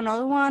 Oh, there's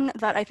another one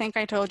that I think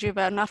I told you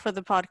about, not for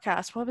the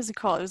podcast. What was it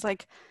called? It was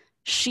like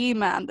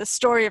She-Man, the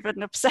story of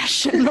an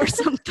obsession or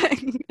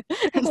something.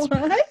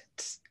 What?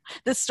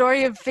 The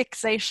Story of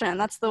Fixation,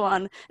 that's the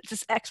one. It's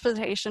this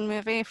exploitation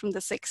movie from the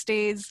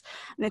 60s,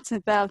 and it's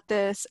about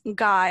this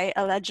guy,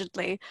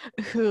 allegedly,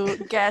 who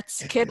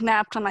gets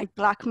kidnapped and like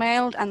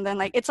blackmailed, and then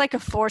like it's like a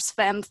force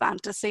femme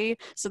fantasy.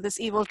 So this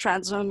evil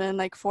trans woman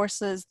like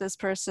forces this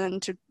person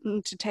to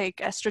take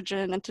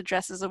estrogen and to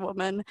dress as a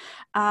woman.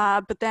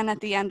 But then at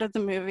the end of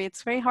the movie,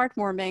 it's very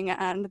heartwarming,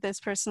 and this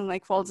person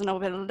like falls in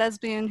love with a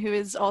lesbian who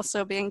is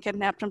also being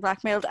kidnapped and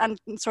blackmailed and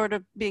sort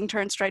of being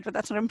turned straight, but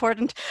that's not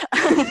important.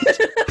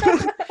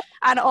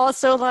 And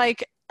also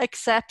like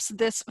accepts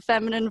this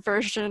feminine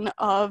version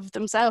of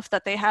themselves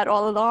that they had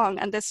all along,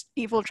 and this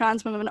evil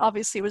trans woman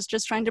obviously was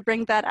just trying to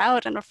bring that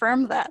out and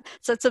affirm that.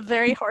 So it's a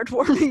very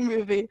heartwarming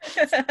movie.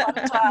 It's a fun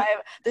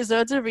time. There's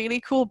loads of really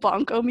cool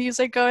bongo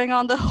music going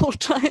on the whole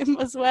time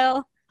as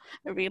well.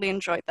 I really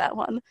enjoyed that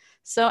one.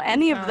 So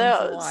any of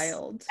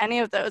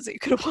those you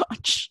could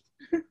watch.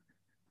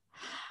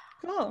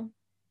 Cool.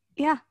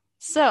 Yeah.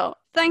 So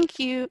thank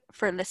you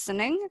for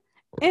listening.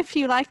 If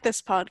you like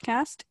this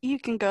podcast, you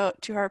can go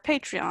to our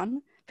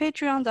Patreon,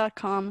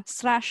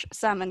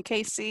 patreon.com/Sam and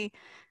Casey,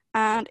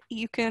 and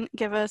you can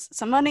give us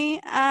some money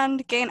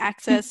and gain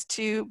access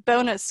to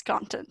bonus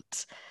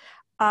content.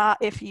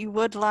 If you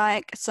would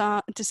like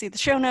to see the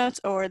show notes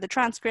or the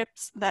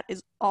transcripts, that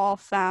is all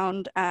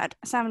found at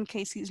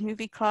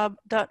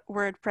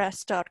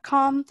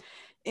samandcaseysmovieclub.wordpress.com.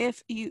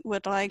 If you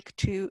would like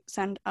to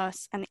send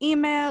us an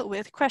email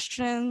with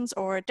questions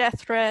or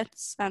death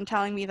threats and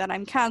telling me that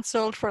I'm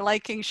cancelled for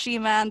liking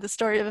She-Man, the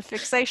story of a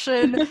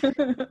fixation,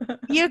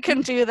 you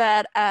can do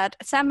that at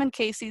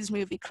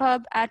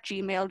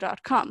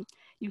samandcaseysmovieclub@gmail.com.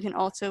 You can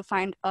also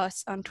find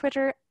us on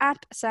Twitter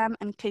at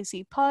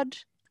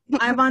samandcaseypod.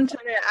 I'm on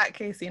Twitter at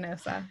Casey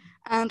Nosa.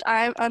 And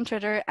I'm on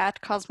Twitter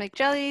at Cosmic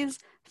Jellies.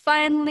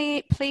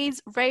 Finally,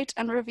 please rate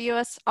and review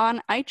us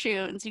on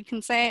iTunes. You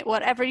can say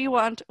whatever you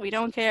want. We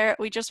don't care.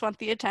 We just want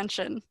the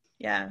attention.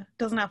 Yeah,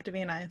 doesn't have to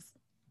be nice.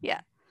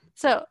 Yeah.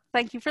 So,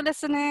 thank you for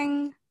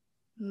listening.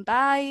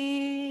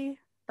 Bye.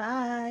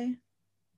 Bye.